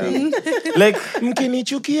 people. Yeah.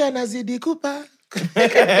 Mkinichukia nazidi kupa.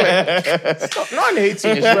 No one hates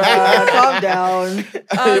you. Calm down.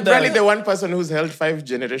 You're probably the one person who's held 5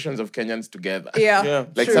 generations of Kenyans together. Yeah.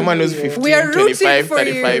 Like True. someone who's 15, We are rooting 25, for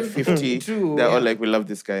 35, you. 50. True. They're all like, we love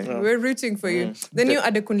this guy. We're rooting for you. The new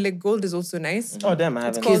Adekunle Gold is also nice. Oh, damn, I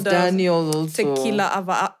haven't. called Kiss Daniel also. Tequila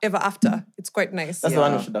Ever After. It's quite nice. That's the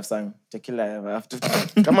one we should have sung. Tequila Ever After.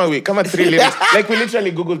 Come on, 3 lyrics. Like we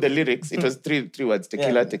literally Googled the lyrics. It was three words.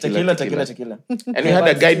 Tequila. And we had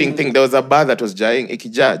a guiding thing. There was a bar that was jaying.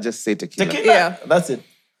 Ikija, just say tequila. Yeah. That's it.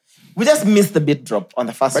 We just missed the beat drop on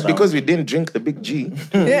the first But round. because we didn't drink the big G.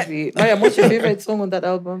 Mariam, what's your favorite song on that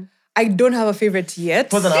album? I don't have a favorite yet.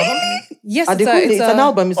 It was an album? Yes, It's an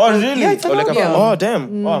album. It's Oh, called- really? Yeah, it's an like a album. Oh,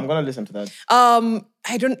 damn. Oh, I'm going to listen to that.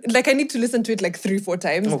 I don't I need to listen to it like 3-4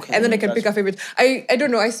 times, and then I can pick a favorite. I don't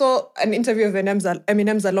know. I saw an interview of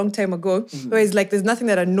Eminem's a long time ago, where he's like, "There's nothing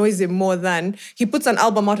that annoys him more than he puts an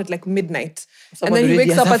album out at like midnight, Someone and then he already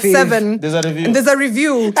wakes has up a at fave. 7. There's a review. And there's a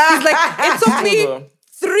review. He's like, it took me Bro.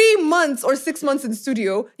 3 months or 6 months in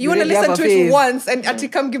studio. You want to really have listen a to it fave. once, and Ati,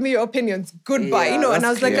 come give me your opinions. Goodbye, Yeah, and I that's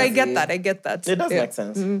was like, I crazy. get that. It does Yeah. make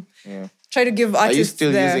sense. Try to give Are artists you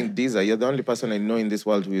still their... using Deezer? You're the only person I know in this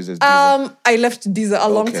world who uses Deezer. I left Deezer a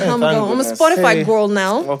long Okay. time Thank ago. I'm a goodness. Spotify Hey. girl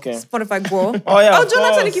now. Okay. Spotify girl. Oh, yeah, Oh, of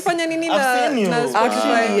Jonathan course. ikifanya nini I've na seen you. na Spotify.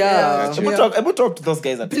 Actually, yeah. Able talk to those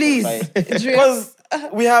guys at Please. Spotify. Because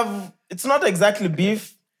we have, it's not exactly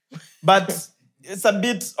beef, but it's a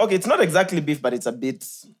bit, okay, it's not exactly beef, but it's a bit,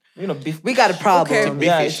 beef. We got a problem. Okay.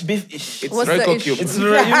 Yeah, beefish. it's beef-ish. It's What's the Royco issue? Cube. It's,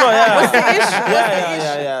 yeah. What's the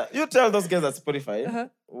issue? Yeah. You tell those guys at Spotify,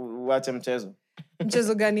 uache mchezo.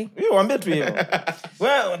 Mchezo gani? Waambie tu hivyo.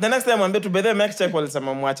 Well, the next time waambie tu bedhe make check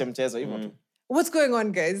walisema mwache mchezo hivyo tu. What's going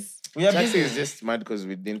on, guys? We are Taxi busy. is just mad because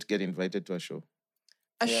we didn't get invited to a show.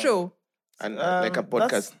 A show. And like a podcast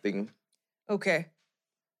that's- thing. Okay.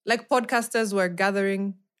 Like podcasters were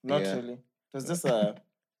gathering. Not Yeah. really. It was just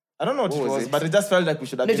I don't know what, What it was was, it? but it just felt like we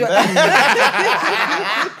should have No, been it there.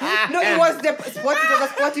 No, it was it was a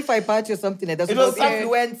Spotify party or something like that. It So was-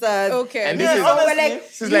 influencers. Okay. And Yeah, this is, honestly,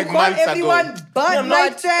 this is like you call months ago. everyone Bud I'm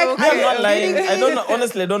Light not- check. okay. I'm not lying. Really? I don't know.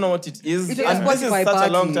 Honestly, I don't know what it is. It was And this is Spotify such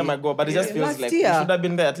a long party. time ago, but it just feels Last like year. we should have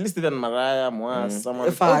been there. At least even Mariah, Moaz,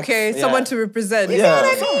 someone. Facts. Okay, Yeah. someone to represent. Yeah.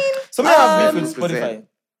 So may I have beef with Represent. Spotify.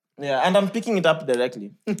 Yeah, and I'm picking it up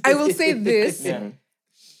directly. I will say this. Yeah.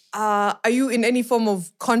 Are you in any form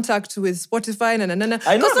of contact with Spotify? I know Because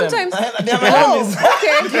them. sometimes... They are my homies.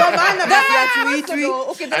 Okay. Your man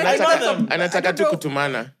That's okay, then I Anataka, know them. anataka tu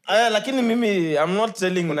kutumana. Lakini mimi, I'm not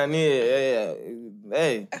telling nani,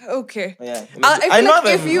 hey. Okay. Yeah. I feel I know like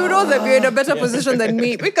them. if you know them, you're in a better position than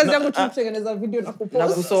me. Because yangu tunatengeneza video na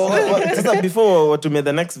kupost. Sasa before tume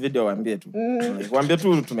the next video waambie tu. Waambie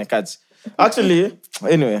tu tumekatch. Actually,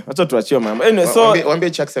 anyway, acha tuachie mambo. Anyway, so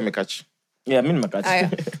Wambie Chuck amekach. yeah, mimi nimekatch. Aya.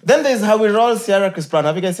 Then there's How We Roll, Sierra Chris Brown.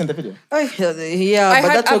 Have you guys seen the video? Yeah,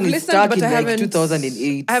 but that song I've is listened, stuck but in I like haven't.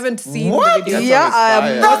 2008. I haven't seen What? the video. Yeah, I am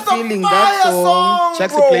fire. not feeling that song.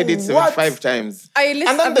 Chuck bro. played it What? 75 times. I And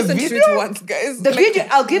then I've the listened to video? it once, guys. The Like, video,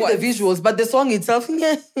 I'll give once. the visuals, but the song itself,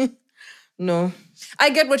 yeah. No. I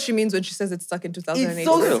get what she means when she says it's stuck in 2008. It's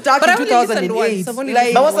so stuck But in I've only listened 2008. once. I've only Like-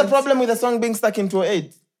 listened But what's the once. problem with the song being stuck in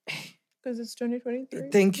 2008? Because it's 2023.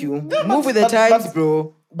 Thank you. Move with the times,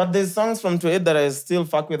 bro. But there's songs from 2008 that I still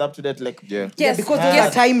fuck with up to date. Like, Yeah. Yes, because those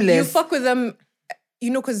yes. are timeless. You fuck with them,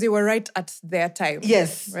 because they were right at their time.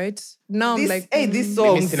 Yes. Right? Now I'm This, like, hey, this Mimi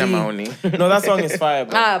song. sina see. maoni. no, that song is fire,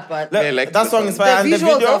 bro. But Yeah, like that the song song. is fire. The And the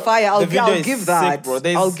visuals video, are fire. the video I'll is give sick, that. bro.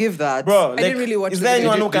 There's- I'll give that. Bro, didn't really watch is the there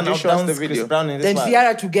video. anyone who Did can you show us outdance the Chris video? Brown in this Then one?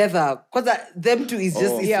 Ciara together. Because them two is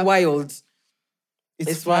just, it's Yeah. wild.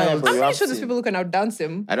 It's fire, wild. bro. I'm You pretty have sure to there's see. people who can outdance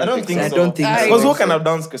him. I don't think so. I so. don't think so. Because who can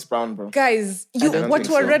outdance Chris Brown, bro? Guys, you don't what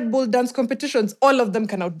think were so. Red Bull dance competitions? All of them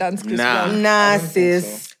can outdance Chris Nah. Brown. Nah,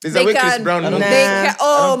 sis. There's They a way Chris can. Brown I don't moves. They Nah. can. I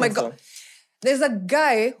Oh don't my think god. so. There's a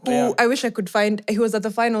guy who I wish I could find. He was at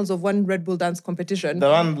the finals of one Red Bull dance competition. The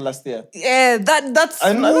one last year. Yeah, that's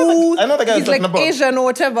I know the guy He's you're like talking about. Asian or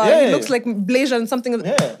whatever. Yeah. He looks like Blasian, something.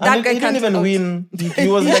 Yeah. That And guy he can't didn't even out. win. He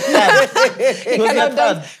was like that. He was like Cannot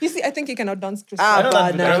that. dance. You see, I think he cannot dance Chris I Brown. know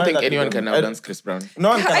that video. I don't know think that anyone video. can outdance Chris Brown. No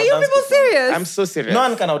one can Are you outdance people Chris Brown. serious? I'm so serious. No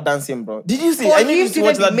one can outdance him, bro. Did you see? For I need him you to to watch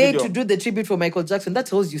even that be made video. to do the tribute for Michael Jackson, that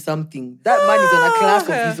tells you something. That man is on a class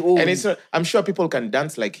of his own. And it's I'm sure people can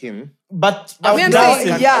dance like him. But I mean, I'm outdance saying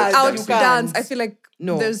him. yeah, out you dance. can't. I feel like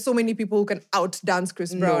No. there's so many people who can out dance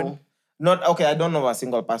Chris Brown. No. Not okay. I don't know a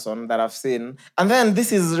single person that I've seen. And then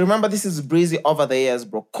this is Breezy over the years,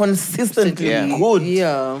 bro. Consistently Yeah. good.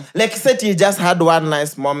 Yeah. Like you said, he just had one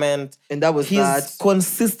nice moment. And that was He's that.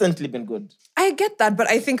 consistently been good. I get that, but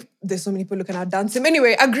I think there's so many people who can outdance him.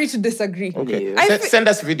 Anyway, agree to disagree. Okay. I Send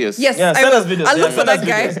us videos. Yes, Yeah, I send will. us videos. I'll Yeah, look for send us that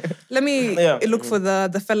guy. videos. Let me Yeah. look for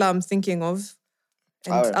the fella I'm thinking of,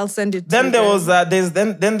 and Alright. I'll send it. Then to there you was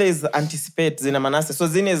there's Anticipate Zina Manasseh. So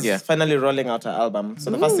Zina is finally rolling out her album. So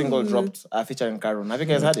the first single dropped featuring Karun. Have you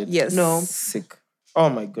guys heard it? Yes. No. Sick. Oh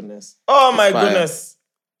my goodness. Oh my Fire. goodness.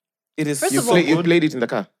 It is First You, of all, you played it in the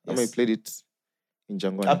car. Yes. You played it in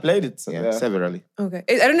Jangwani. I played it. So Yeah, severally. Okay.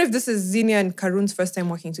 I don't know if this is Zinnia and Karun's first time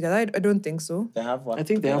working together. I don't think so. They have one. I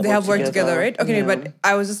think they have Worked together, right? Okay, Yeah. but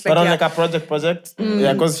I was just like, But on yeah. like a project.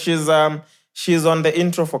 Yeah, because she's on the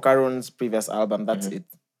intro for Karun's previous album. That's it.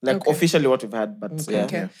 Like Okay. officially what we've had, but yeah.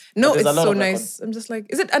 Okay. No, But there's it's a lot so of nice. records. I'm just like,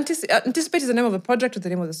 is it Anticipate is the name of the project or the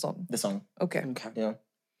name of the song? The song. Okay. Yeah.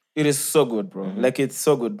 It is so good, bro. Like it's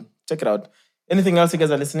so good. Check it out. Anything else you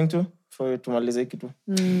guys are listening to? For Tumalize Kitu?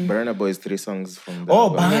 Burna Boy's 3 songs from the Oh,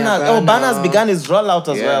 album. Bana's. Bana. Oh, Bana's began his rollout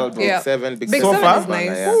as Yeah, well, bro. Yeah. 7, Big Big 7 Seven is Bana,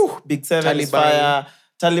 nice. yeah. Whew, Big Seven is Taliban. fire.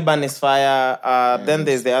 Taliban is fire. Then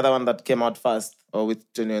there's the other one that came out first. Or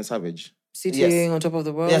with Tony and Savage. Sitting on top of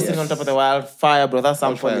the world. Yeah, sitting on top of the wild. Fire, bro. That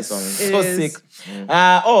sample fire is song. so It is. sick.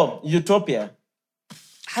 Utopia.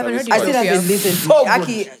 Haven't heard I still Utopia. haven't listened to So it. good.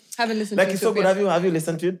 Aki, Haven't listened Like to it's so good. Utopia. Have you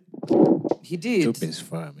listened to it? he did. Dope is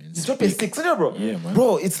fire, man. Utopia is sick, serious, bro. Yeah, man.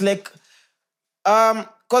 Bro, it's like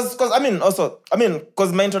because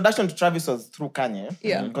my introduction to Travis was through Kanye.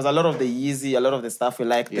 Yeah. Because a lot of the Yeezy, a lot of the stuff we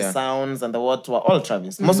like, the Yeah. sounds and the what were all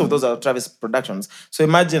Travis. Most of those are Travis productions. So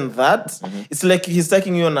imagine that. It's like he's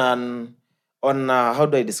taking you on how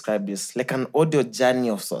do I describe this? Like an audio journey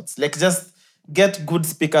of sorts. Like just get good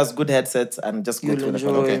speakers, good headsets, and just go You'll through the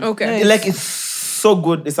enjoy. project. Okay. Nice. Like it's so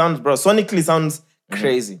good. It sounds, bro. Sonically sounds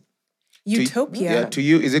crazy. Utopia. Yeah. To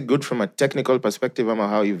you, is it good from a technical perspective, or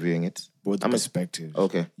how are you viewing it? Both perspectives.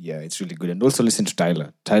 Okay. Yeah, it's really good. And also listen to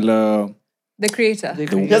Tyler. Tyler, The creator.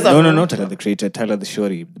 Yes, no, Tyler the creator. Tyler the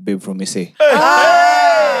shorty, the babe from SA.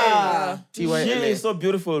 She is so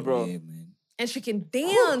beautiful, bro. Yeah, man. And she can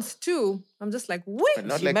dance too. I'm just like, wait.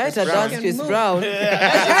 Not She like might Chris have Brown. danced Chris move. Brown.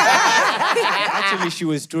 Actually, she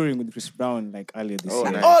was touring with Chris Brown like earlier this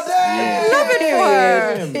year. nice. Oh, damn. Love it for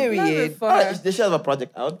her. Love Period. it for her. Does she have a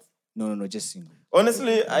project out? No, just single.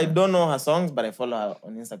 Honestly, I don't know her songs, but I follow her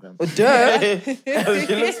on Instagram. Oh, duh.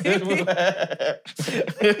 She looks beautiful.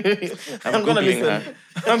 I'm gonna Googling listen. her.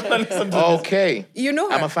 I'm gonna listen to Okay. You know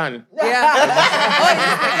her. I'm a fan. Yeah.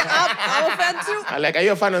 I'm a fan too. Are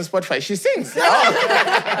you a fan on Spotify? She sings. Oh.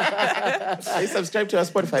 I subscribe to her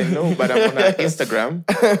Spotify. No, but I'm on her Instagram.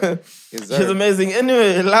 Is She's amazing.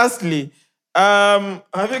 Anyway, lastly, have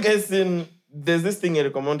you guys seen? There's this thing he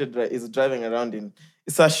recommended is driving around in.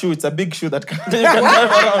 It's a shoe. It's a big shoe that you can drive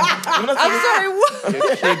around. I'm sorry. What?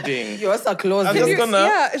 You're kidding. You're so close. I'm Can just you, gonna-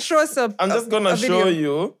 yeah, show us a. I'm just gonna a show video.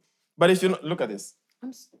 you. But if you look at this,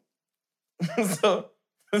 so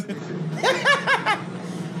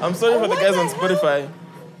I'm sorry for the guys on Spotify.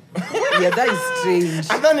 Yeah, that is strange.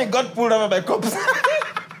 And then he got pulled over by cops.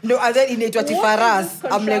 No, and then in a Faras,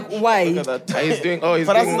 I'm like, why? Look at that. He's doing. He's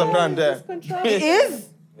For us, doing. it's a brand there. He is?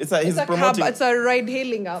 He's It's a cab. promoting. It's a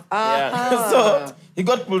ride-hailing app. Yeah. So he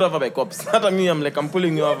got pulled over by cops. Not me. I'm like, I'm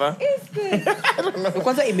pulling you over.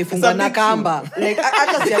 Kwanza imefungwa na big shoe. kamba. Like,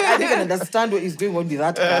 I don't even understand what is going on with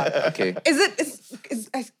that car. Okay. Is it?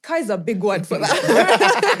 It's car is a big word for that.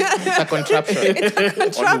 It's a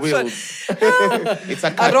contraption. On wheels. It's a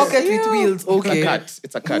A cut. rocket with wheels. It's a Okay. cut.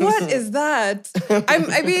 It's a cut. What is that?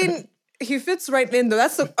 I mean, he fits right in though.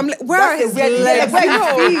 That's so. I'm like, where are That's his a weird- legs? like, where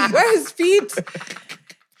are his No, feet? where are his feet?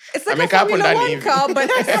 It's like a Make up on Formula that One Eve. car,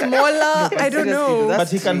 but smaller. I don't seriously, know. that's But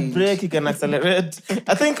he can strange. brake, he can accelerate.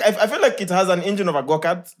 I feel like it has an engine of a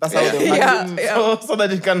go-kart. That's how they Yeah, make it. yeah. So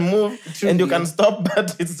that it can move and you can stop,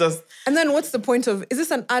 but it's just... And then what's the point of? Is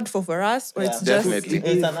this an ad for us, or it's just? Definitely.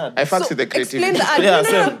 It's an ad. I fucks So with the creativity. explain the ad. Yeah, No,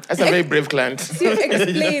 no, no. same. That's a very brave client. See,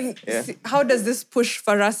 explain. See, how does this push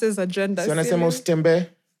Faras's agenda? Si wanasema Seriously? usitembe.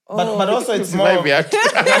 But also it's more. Survive react.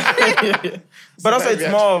 But also it's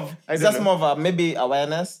more of I it's don't just know. more of a maybe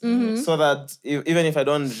awareness, so that even if I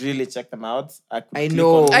don't really check them out, I could I click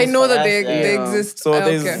know. on I those know that first, they exist. So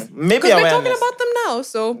there's maybe because we're awareness. talking about them now,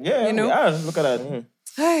 so Yeah, you know. we are. Look at that.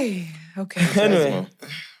 Hey, okay. Anyway,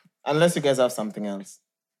 unless you guys have something else.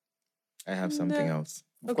 I have something else.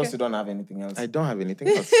 Of course, you don't have anything else. I don't have anything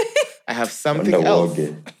else. I have something else.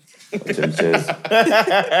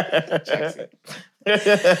 All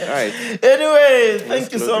right. Anyway,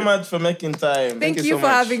 thank you close so it. much for making time. Thank you so for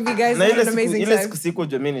much. having me, guys. Na It's ile been an amazing ile time. siku siku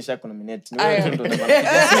Jomini nishakunominate.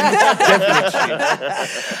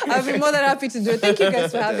 I'll be more than happy to do it. Thank you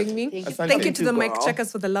guys for having me. Thank you to the mic girl.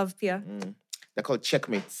 checkers for the love, Pia. They're called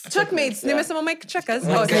checkmates. Checkmates. Nimesema mic checkers.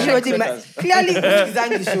 Oh, Can you imagine clearly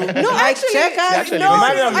usikizangi show. No, Actually, No,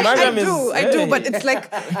 Mariam I do, is- but it's like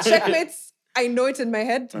checkmates. I know it in my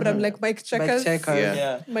head, but I'm like mic checkers.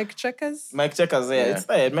 Yeah. Mic checkers. Mic checkers, yeah. It's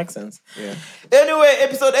there, it makes sense. Yeah. Anyway,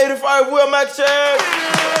 episode 85, we're Mic Check.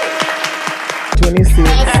 26.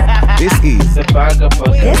 This is The Bagger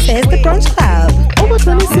Podcast. This is the Brunch Club. Over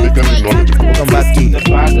 26. Welcome back to The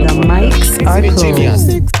mics are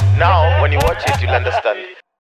closed. Now, when you watch it, you'll understand.